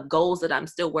lot of goals that I'm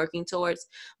still working towards.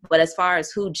 But as far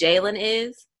as who Jalen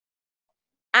is,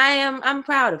 I'm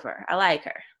proud of her. I like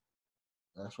her.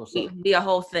 That's what's up. Be a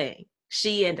whole thing.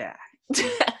 She and I.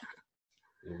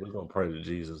 We're gonna pray to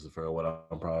Jesus for what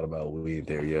I'm proud about. We ain't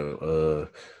there yet.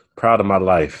 Proud of my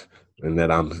life and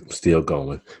that I'm still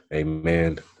going.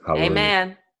 Amen. Hallelujah.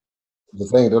 Amen. The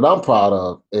thing that I'm proud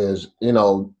of is,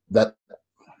 that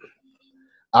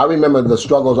I remember the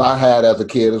struggles I had as a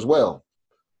kid as well,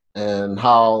 and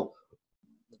how,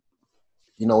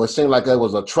 it seemed like it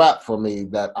was a trap for me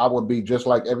that I would be just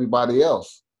like everybody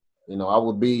else. I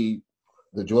would be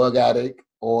the drug addict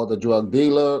or the drug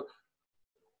dealer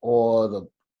or the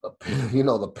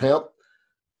pimp,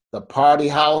 the party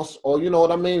house, or you know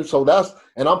what I mean? So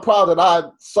and I'm proud that I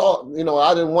saw,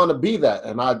 I didn't want to be that.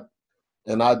 And I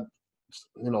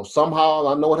somehow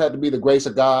I know it had to be the grace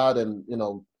of God and,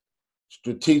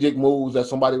 strategic moves that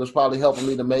somebody was probably helping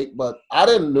me to make, but I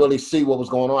didn't really see what was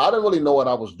going on. I didn't really know what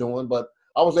I was doing, but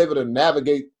I was able to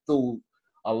navigate through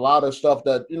a lot of stuff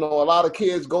that, a lot of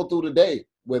kids go through today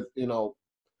with,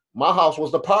 my house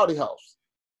was the party house,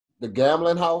 the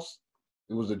gambling house.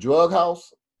 It was the drug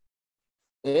house.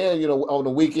 And, on the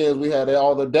weekends we had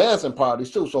all the dancing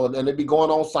parties too. So, and it'd be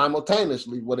going on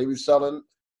simultaneously where they be selling,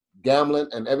 gambling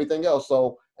and everything else.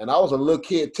 So, and I was a little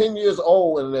kid, 10 years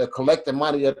old, and they're collecting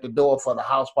money at the door for the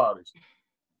house parties.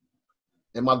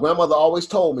 And my grandmother always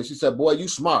told me, she said, boy, you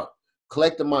smart,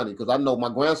 collect the money. Because I know my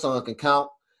grandson can count.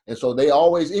 And so they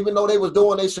always, even though they was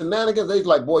doing their shenanigans, they was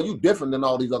like, boy, you different than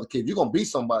all these other kids. You're going to be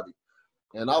somebody.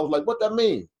 And I was like, what that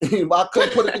mean? I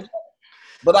couldn't put it together.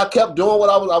 But I kept doing what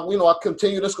I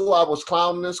continued in school. I was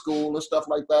clowning in school and stuff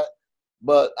like that.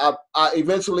 But I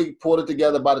eventually pulled it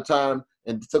together by the time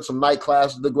and took some night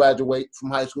classes to graduate from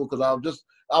high school because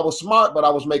I was smart, but I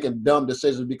was making dumb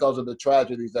decisions because of the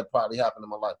tragedies that probably happened in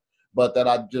my life. But that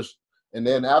and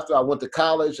then after I went to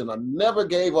college and I never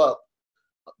gave up,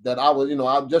 that I was,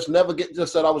 I just never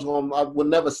said I would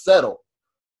never settle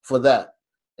for that.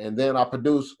 And then I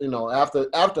produced,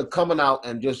 after coming out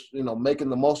and just, making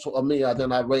the most of me,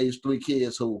 then I raised 3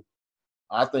 kids who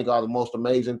I think are the most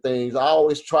amazing things. I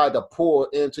always tried to pour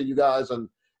into you guys and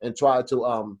try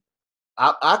to,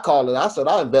 I said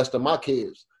I invest in my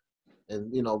kids.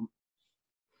 And,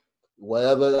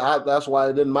 that's why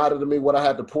it didn't matter to me what I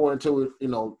had to pour into it,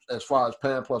 as far as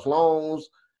Parent Plus loans,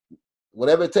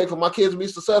 whatever it takes for my kids to be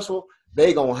successful,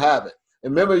 they gonna have it.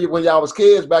 And remember when y'all was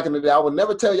kids back in the day, I would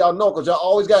never tell y'all no because y'all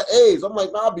always got A's. I'm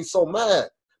like, man, I'd be so mad.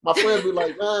 My friends be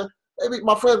like, man, I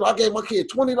gave my kid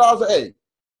 $20 an A.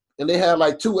 And they had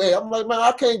like 2 A. I'm like, man,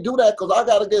 I can't do that because I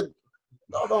got to get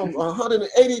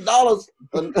 $180.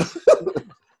 And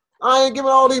I ain't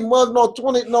giving all these mugs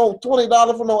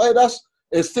 $20 for no A.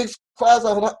 Is 6 cars?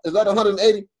 Is that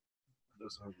 180?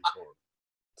 That's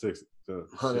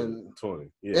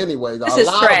 120. Yeah. Anyway, this is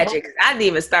tragic. I didn't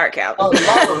even start counting. A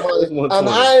lot of money, and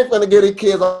I ain't gonna get these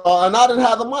kids. And I didn't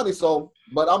have the money, so.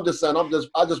 But I'm just saying, I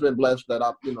just been blessed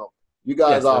that you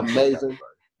guys are amazing.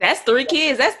 That's 3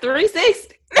 kids. That's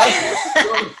 360.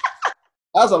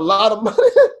 That's a lot of money.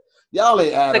 Y'all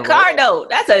ain't adding. The car note.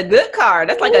 That's a good car.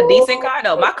 That's like a decent car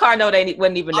note. My car note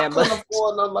wasn't even that much. I couldn't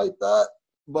afford nothing like that.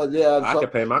 But yeah, I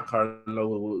could pay my car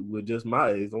note with just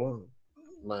my age alone.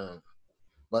 Man,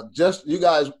 but just you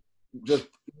guys, just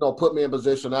put me in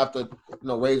position after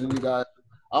raising you guys.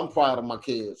 I'm proud of my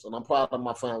kids, and I'm proud of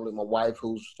my family, my wife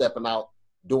who's stepping out,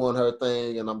 doing her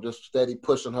thing, and I'm just steady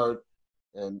pushing her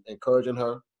and encouraging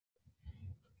her.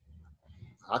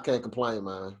 I can't complain,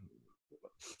 man.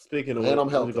 Speaking of which, I'm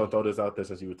going to throw this out there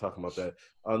since you were talking about that.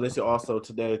 This is also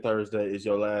today, Thursday, is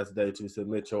your last day to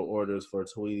submit your orders for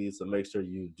Tweety, so make sure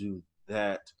you do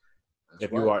that.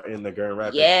 If you are in the Grand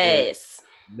Rapids area,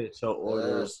 submit your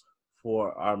orders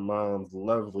for our mom's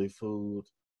lovely food.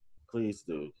 Please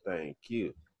do. Thank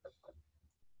you.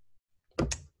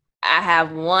 I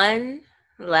have one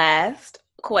last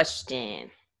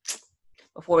question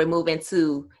before we move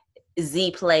into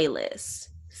Z playlist.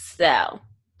 So,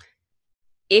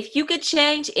 if you could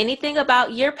change anything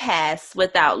about your past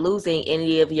without losing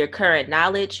any of your current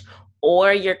knowledge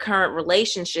or your current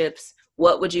relationships,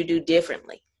 what would you do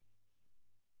differently?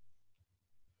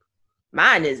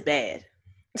 Mine is bad.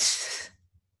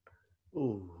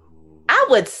 Ooh. I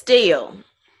would steal.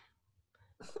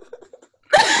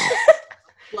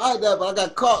 Why that? But I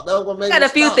got caught. That was what made me got a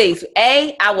few stop. things.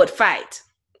 A, I would fight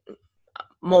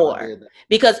more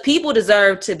because people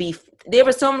deserve to be. There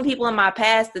were so many people in my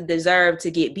past that deserve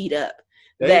to get beat up.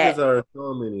 They deserve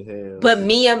so many hands. But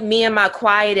me and my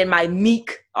quiet and my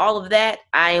meek, all of that,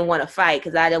 I didn't want to fight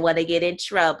because I didn't want to get in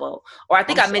trouble. Or I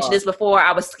think I mentioned this before.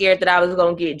 I was scared that I was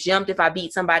going to get jumped if I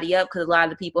beat somebody up because a lot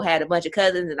of the people had a bunch of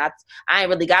cousins, and I ain't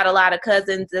really got a lot of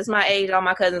cousins. That's my age. All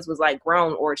my cousins was like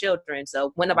grown or children.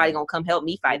 So when nobody going to come help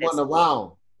me fight?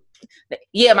 Around.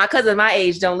 Yeah, my cousins my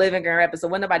age don't live in Grand Rapids, so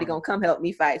when nobody going to come help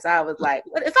me fight? So I was like,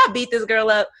 what if I beat this girl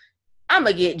up? I'm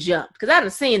going to get jumped because I done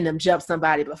seen them jump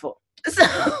somebody before.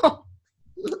 So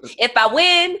if I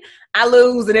win, I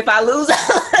lose, and if I lose,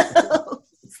 I lose.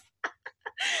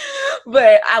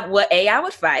 But I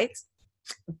would fight.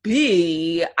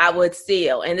 B, I would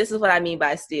steal, and this is what I mean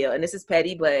by steal. And this is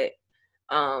petty, but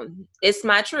it's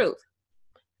my truth.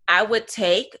 I would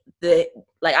take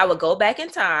I would go back in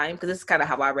time because this is kind of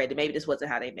how I read it. Maybe this wasn't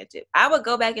how they meant it. I would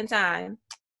go back in time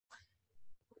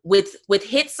with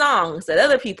hit songs that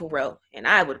other people wrote, and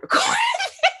I would record.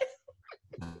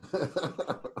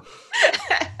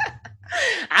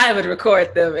 I would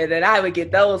record them, and then I would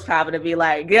get those popping and be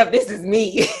like, yep, this is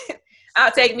me.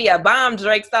 I'll take me a bomb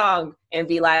Drake song and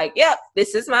be like, yep,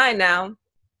 this is mine now.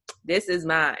 This is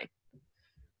mine.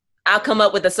 I'll come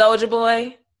up with a Soulja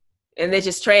Boy and then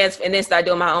just and then start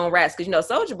doing my own raps. Because,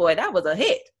 Soulja Boy, that was a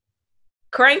hit.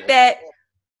 Crank that.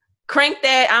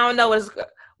 I don't know what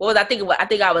was I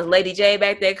think I was Lady J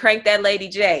back there. Crank that Lady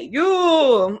J.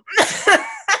 You.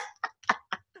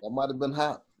 That might have been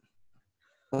hot.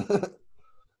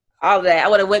 All that. I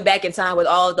would have went back in time with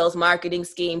all of those marketing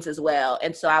schemes as well.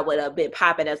 And so I would have been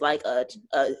popping as like a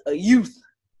youth.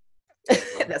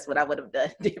 That's what I would have done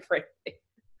differently.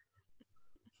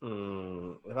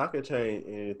 If I could change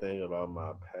anything about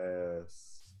my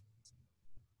past,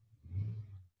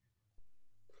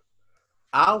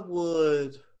 I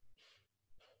would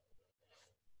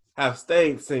have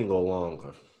stayed single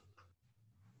longer.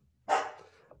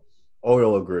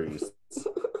 Oreo agrees.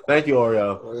 Thank you,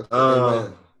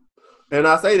 Oreo. And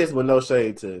I say this with no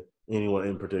shade to anyone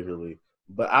in particularly,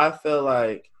 but I feel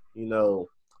like,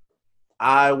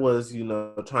 I was,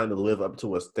 trying to live up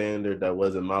to a standard that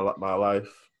wasn't my life.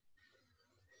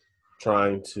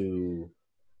 Trying to,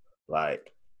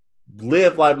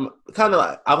 live like, kind of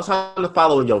like, I was trying to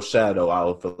follow in your shadow, I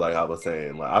would feel like I was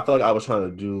saying. I feel like I was trying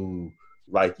to do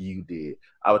like you did.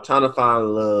 I was trying to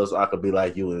find love so I could be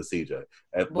like you and CJ.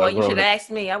 Boy, you should have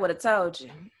asked me. I would have told you.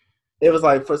 It was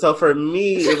like, for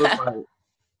me, it was like,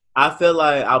 I feel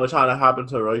like I was trying to hop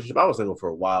into a relationship. I was single for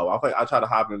a while. I think I tried to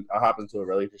hop into a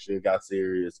relationship, got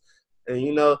serious.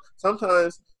 And,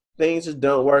 sometimes things just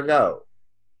don't work out.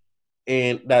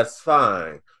 And that's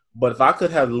fine. But if I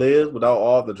could have lived without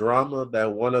all the drama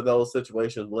that one of those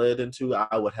situations led into,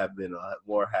 I would have been a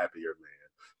more happier man.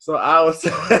 So I would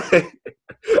say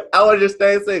I would just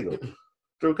stay single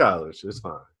through college. It's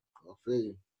fine. I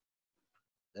see.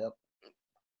 Yep.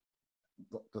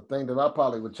 The thing that I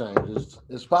probably would change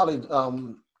is probably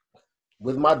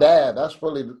with my dad. That's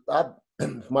probably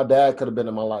if my dad could have been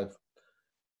in my life.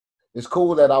 It's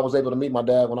cool that I was able to meet my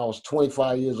dad when I was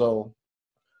 25 years old.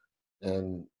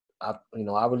 And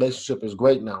our relationship is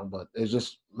great now, but it's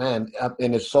just, man,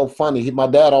 and it's so funny. My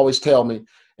dad always tell me,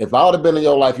 if I would have been in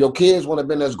your life, your kids wouldn't have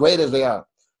been as great as they are.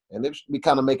 And it be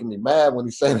kind of making me mad when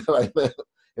he said it like that.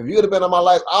 If you would have been in my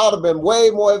life, I would have been way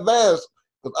more advanced,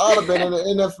 because I would have been in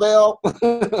the NFL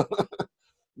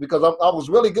because I was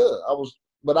really good.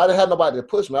 But I didn't have nobody to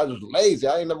push me. I was just lazy.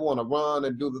 I ain't never want to run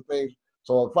and do the things.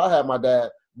 So if I had my dad,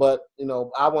 but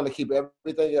I want to keep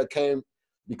everything that came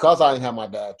because I didn't have my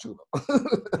dad too.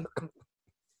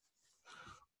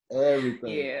 Everything.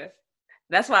 Yeah,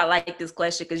 that's why I like this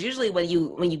question, because usually when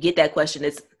you get that question,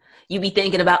 it's you be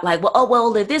thinking about like,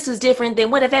 well, if this was different,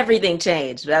 then what if everything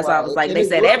changed? That's why I was like, they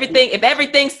said if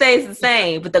everything stays the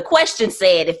same, but the question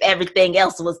said if everything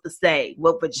else was the same,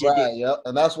 what would you do? Yeah,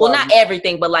 and that's why. Well, not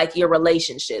everything, but like your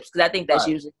relationships, because I think that's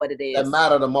usually what it is. That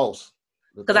matter the most.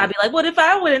 Because I'd be like, what if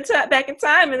I went back in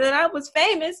time and then I was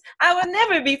famous? I would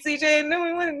never be CJ, and then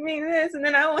we wouldn't mean this, and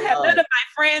then I won't have none of my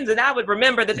friends, and I would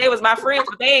remember that they was my friends,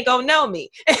 but they ain't gonna know me.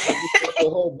 The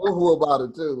whole boohoo about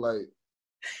it too, like.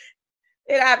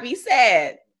 And I'd be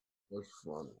sad. That's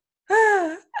funny.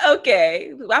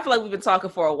 Okay, I feel like we've been talking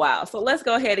for a while, so let's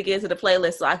go ahead and get to the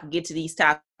playlist so I can get to these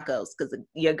tacos, because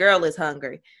your girl is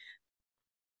hungry.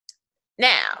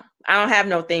 Now, I don't have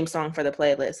no theme song for the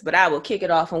playlist, but I will kick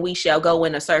it off and we shall go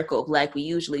in a circle like we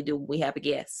usually do when we have a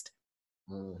guest.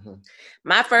 Mm-hmm.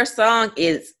 My first song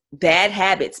is Bad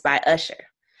Habits by Usher.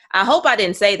 I hope I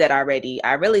didn't say that already.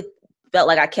 I really felt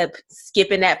like I kept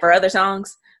skipping that for other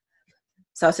songs.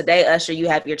 So today, Usher, you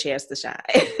have your chance to shine.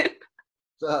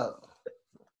 Okay,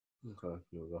 here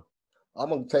we go. I'm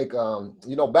going to take,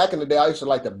 back in the day, I used to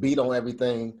like to beat on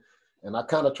everything. And I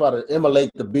kind of try to emulate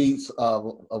the beats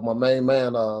of my main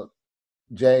man,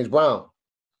 James Brown.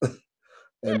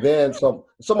 And then so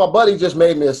my buddy just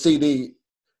made me a CD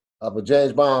of a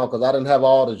James Brown, because I didn't have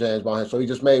all the James Brown. So he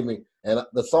just made me. And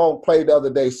the song played the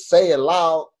other day, Say It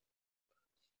Loud.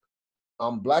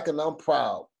 I'm black and I'm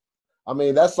proud. I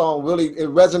mean, that song really, it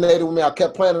resonated with me. I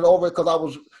kept playing it over because I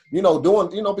was,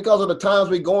 doing, because of the times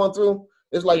we're going through.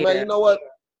 It's like, man, you know what?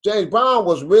 James Brown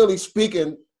was really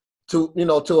speaking to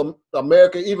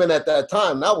America, even at that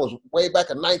time. That was way back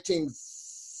in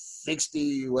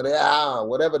 1960,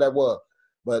 whatever that was.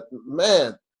 But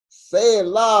man, say it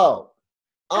loud.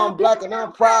 I'm black and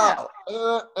I'm proud.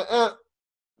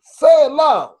 Say it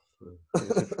loud.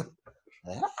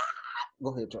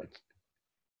 Go ahead, Troy.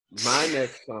 My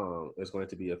next song is going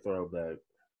to be a throwback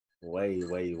way,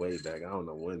 way, way back. I don't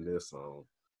know when this song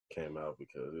came out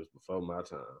because it was before my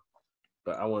time.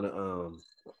 But I want to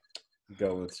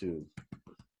go into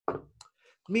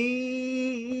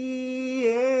me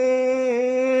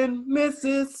and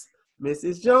Mrs.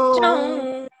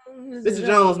 Jones. Mrs.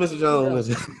 Jones.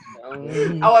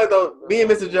 I want to go me and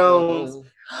Mrs. Jones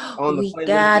on the We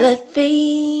got a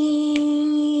thing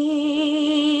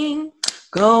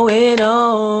going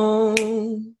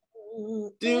on.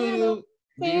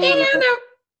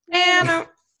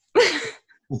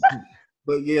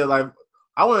 But yeah, like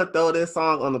I want to throw this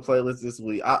song on the playlist this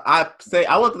week. I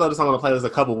want to throw this song on the playlist a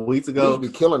couple of weeks ago, be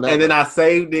killing that, and then I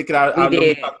saved it because I know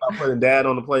we talked about putting Dad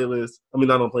on the playlist. I mean,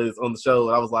 not on the playlist, on the show.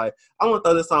 And I was like, I want to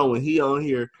throw this song when he on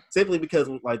here, simply because,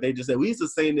 like they just said, we used to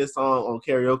sing this song on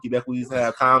karaoke back when we used to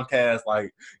have Comcast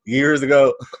like years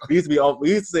ago. We used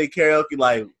to say karaoke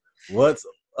like what's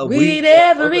a week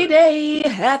every day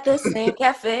at the same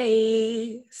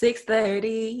cafe,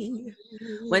 6:30,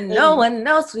 when no one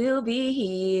else will be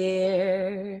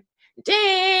here.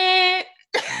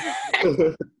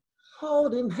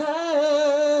 Holding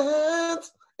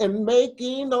hands and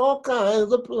making all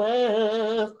kinds of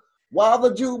plans while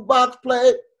the jukebox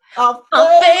played our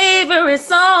favorite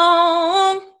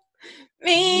song.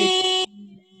 Me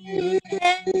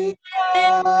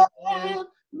and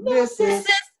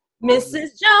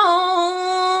Mrs.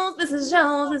 Jones, Mrs.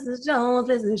 Jones, Mrs. Jones,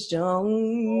 Mrs.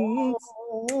 Jones.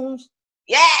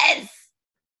 Yes.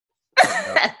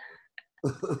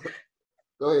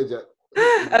 Go ahead, Jack.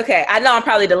 Okay, I know I'm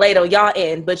probably delayed on y'all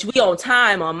end, but we on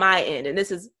time on my end, and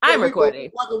this is I'm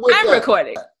recording.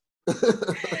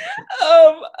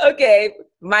 Okay,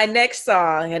 my next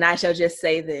song, and I shall just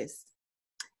say this.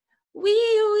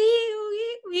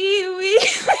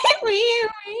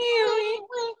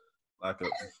 Like a.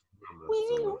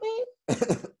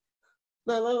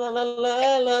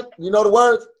 You know the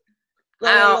words?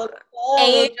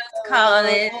 Angels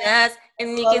calling us,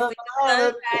 and you can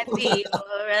see the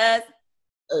for us.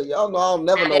 Hey, y'all know I'll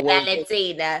never know words.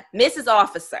 Valentina, Mrs.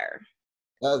 Officer.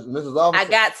 That's Mrs. Officer. I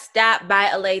got stopped by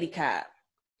a lady cop.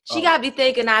 She got me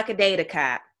thinking I could date a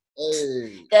cop.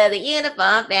 Hey. Cause the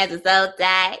uniform pants are so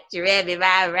tight. She read me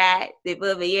right. They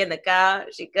put me in the car.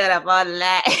 She cut up all the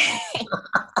light.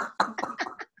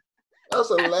 That's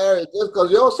hilarious. Just because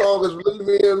your song is really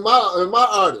me and my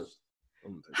artist.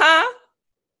 Huh?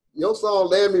 Your song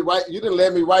led me right. You didn't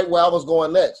let me right where I was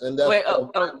going next, and that's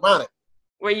ironic.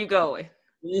 Where you going?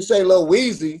 You say Lil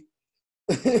Weezy,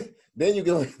 then you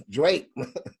go Drake.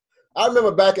 I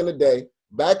remember back in the day,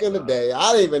 I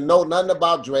didn't even know nothing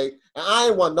about Drake, and I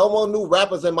ain't want no more new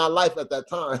rappers in my life at that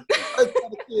time.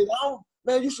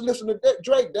 Man, you should listen to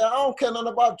Drake. I don't care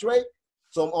nothing about Drake.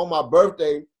 So on my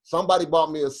birthday, somebody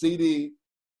bought me a CD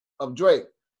of Drake,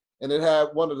 and it had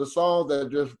one of the songs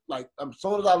that just like as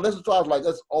soon as I listened to it, I was like,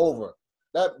 it's over.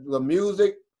 That the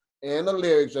music and the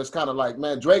lyrics just kind of like,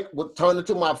 man, Drake would turn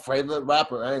into my favorite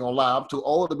rapper. I ain't gonna lie, I'm too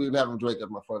old to be having Drake as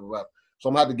my favorite rapper, so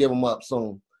I'm gonna have to give him up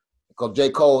soon because J.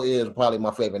 Cole is probably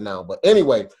my favorite now. But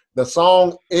anyway, the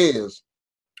song is,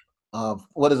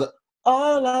 what is it?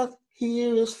 All I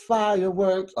hear is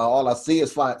fireworks. All I see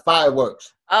is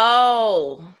fireworks.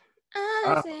 Oh,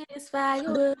 I see is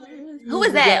fireworks. Who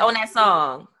is that on that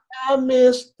song? I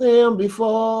missed them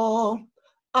before.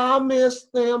 I miss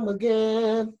them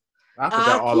again. I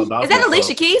forgot all about. Is that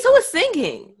Alicia Keys? Who is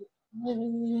singing?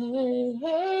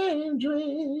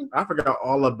 I forgot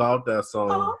all about that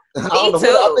song. Me too.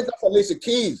 I think that's Alicia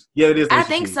Keys. Yeah, it is. I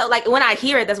think so. Like when I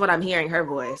hear it, that's what I'm hearing, her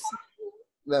voice.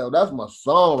 No, that's my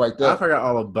song right there. I forgot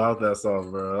all about that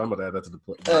song, bro. I'm gonna add that to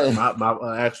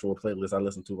my actual playlist I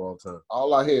listen to all the time.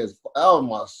 All I hear is, oh,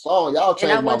 my song. Y'all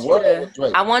changed my world with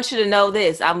Drake. I want you to know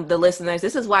this. I'm the listeners.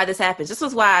 This is why this happens. This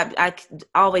is why I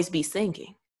always be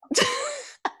singing.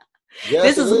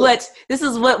 Yes, this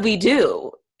is what we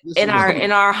do in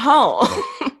our home.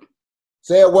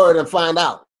 Say a word and find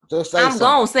out. Just say I'm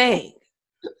gonna sing.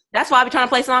 That's why I be trying to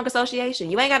play song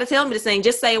association. You ain't got to tell me to sing.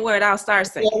 Just say a word. I'll start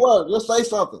singing. Say a word. Just say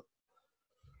something.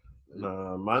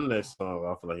 Nah, my next song,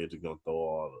 I feel like it's just gonna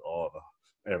throw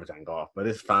everything off, but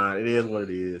it's fine. It is what it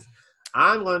is.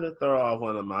 I'm going to throw off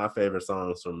one of my favorite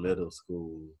songs from middle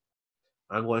school.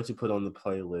 I'm going to put on the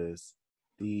playlist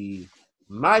the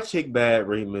My Chick Bad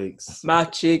remix. My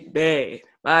chick bad.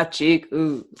 My chick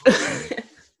ooh.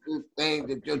 Thing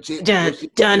that your chick.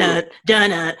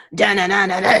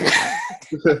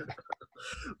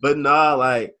 But nah,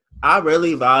 like I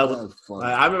really vibe.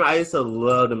 Like, I remember I used to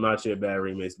love the My Chick Bad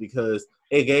remix because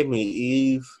it gave me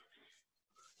Eve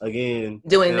again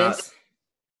doing this.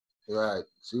 Right,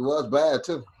 she was bad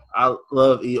too. I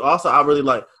love Eve. Also, I really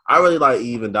like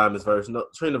Eve and Diamond's verse. No,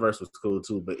 Trina verse was cool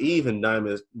too, but Eve and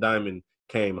Diamond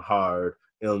came hard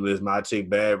in this My Chick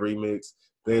Bad remix.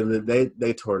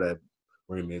 They tore that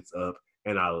remix up,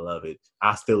 and I love it.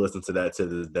 I still listen to that to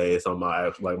this day. It's on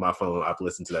my phone. I've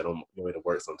listened to that on my way to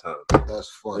work sometimes. That's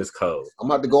funny. It's cold.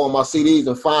 I'm about to go on my CDs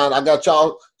and find. I got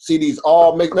y'all CDs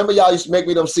all make. Remember y'all used to make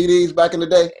me them CDs back in the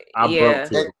day. I broke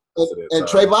two. And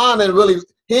Trayvon didn't really.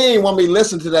 He ain't want me to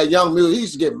listen to that young music. He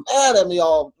used to get mad at me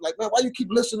all like, man, why you keep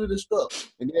listening to this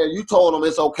stuff? And then you told him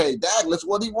it's okay. Dad, listen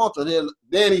what he wants. And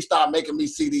then he started making me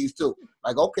CDs too.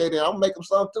 Like, okay, then I'll make him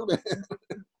some too then.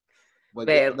 But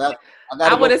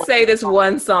I want to say this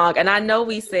one song, and I know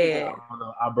we said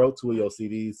I broke two of your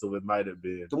CDs, so it might have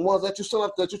been the ones that you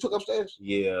took upstairs.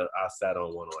 Yeah, I sat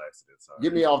on one on accident. Sorry.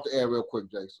 Get me off the air real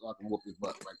quick, Jay, so I can whoop his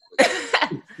butt right quick.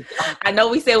 I know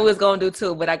we said we was gonna do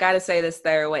two, but I gotta say this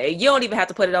third one. And you don't even have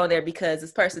to put it on there because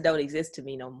this person don't exist to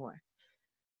me no more.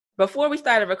 Before we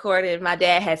started recording, my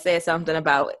dad had said something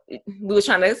about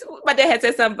my dad had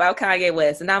said something about Kanye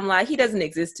West, and I'm like, he doesn't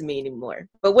exist to me anymore.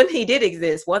 But when he did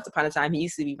exist, once upon a time, he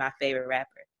used to be my favorite rapper.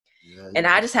 Yeah, and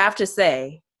I just have to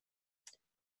say,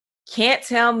 Can't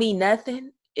Tell Me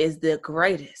Nothing is the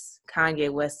greatest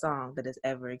Kanye West song that has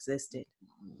ever existed.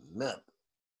 Nothing.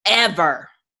 Ever.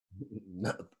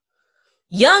 Nothing.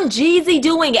 Young Jeezy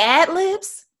doing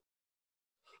ad-libs?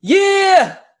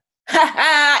 Yeah.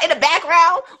 In the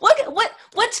background,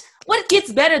 what gets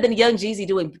better than Young Jeezy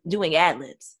doing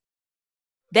ad-libs?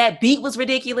 That beat was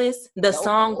ridiculous. The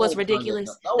song was ridiculous.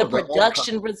 The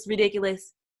production was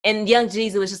ridiculous. And Young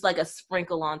Jeezy was just like a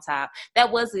sprinkle on top.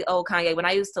 That was the old Kanye when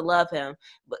I used to love him.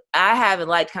 But I haven't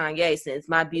liked Kanye since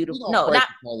My Beautiful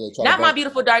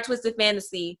Dark Twisted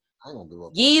Fantasy.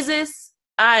 Yeezus.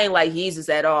 I ain't like Yeezus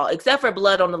at all, except for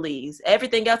Blood on the Leaves.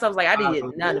 Everything else, I was like, I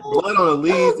didn't none of it. Blood on the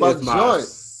Leaves is my joint.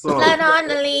 Blood on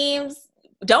the Leaves.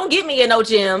 Don't get me in no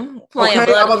gym playing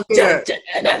Blood.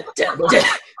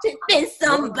 Been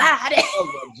somebody.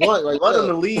 Blood on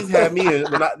the Leaves had me in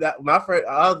when I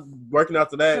was working out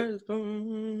to that.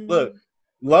 Look,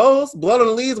 Lowe's, Blood on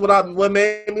the Leaves. What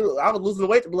made me? I was losing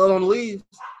weight to Blood on the Leaves.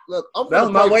 Look, that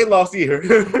was my weight loss year.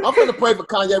 I'm gonna pray for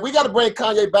Kanye. We got to bring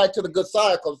Kanye back to the good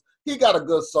side because he got a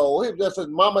good soul. He just his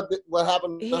mama did what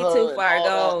happened to He her. too far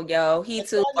gone, yo. He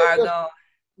too far gone.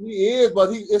 He is, but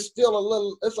it's still a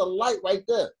little. It's a light right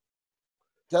there.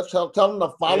 Just tell him to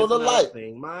follow the light.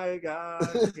 My God,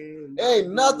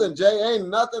 ain't nothing, Jay. Ain't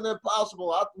nothing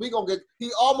impossible. We gonna get.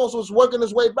 He almost was working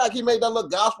his way back. He made that little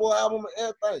gospel album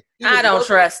and everything. I don't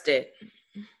trust it.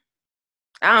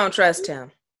 I don't trust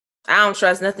him. I don't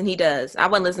trust nothing he does. I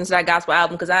wouldn't listen to that gospel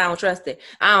album because I don't trust it.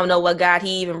 I don't know what God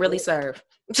he even really served.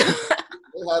 They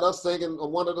had us singing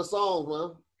one of the songs,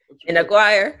 man. In the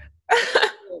choir.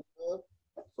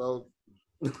 So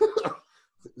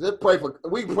just pray for.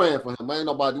 We praying for him. Ain't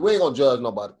nobody. We ain't gonna judge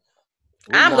nobody.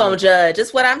 I'm gonna judge.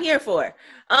 It's what I'm here for.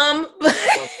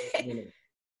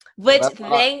 But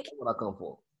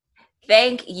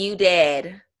thank you,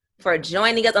 Dad, for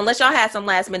joining us. Unless y'all had some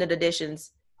last minute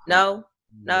additions. No.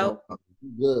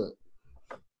 Good.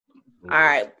 All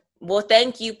right. Well,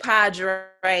 thank you,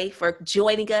 Padre, for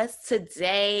joining us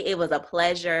today. It was a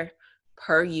pleasure,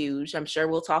 per usual. I'm sure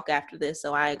we'll talk after this,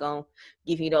 so I ain't gonna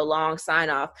give you no long sign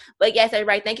off. But yes,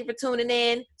 everybody, thank you for tuning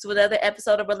in to another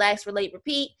episode of Relax, Relate,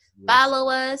 Repeat. Follow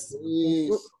us,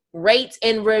 rate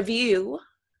and review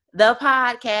the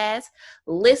podcast.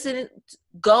 Listen,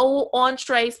 go on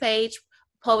Trey's page,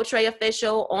 Poetry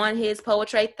Official, on his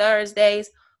Poetry Thursdays.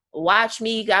 Watch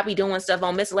me. I'll be doing stuff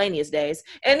on miscellaneous days.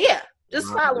 And yeah, just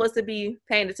follow us to be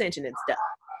paying attention and stuff.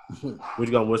 We're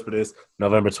gonna whisper this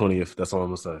November 20th. That's all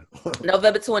I'm gonna say.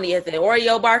 November 20th. And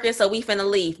Oreo barking, so we finna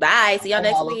leave. Bye. See y'all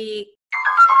next week.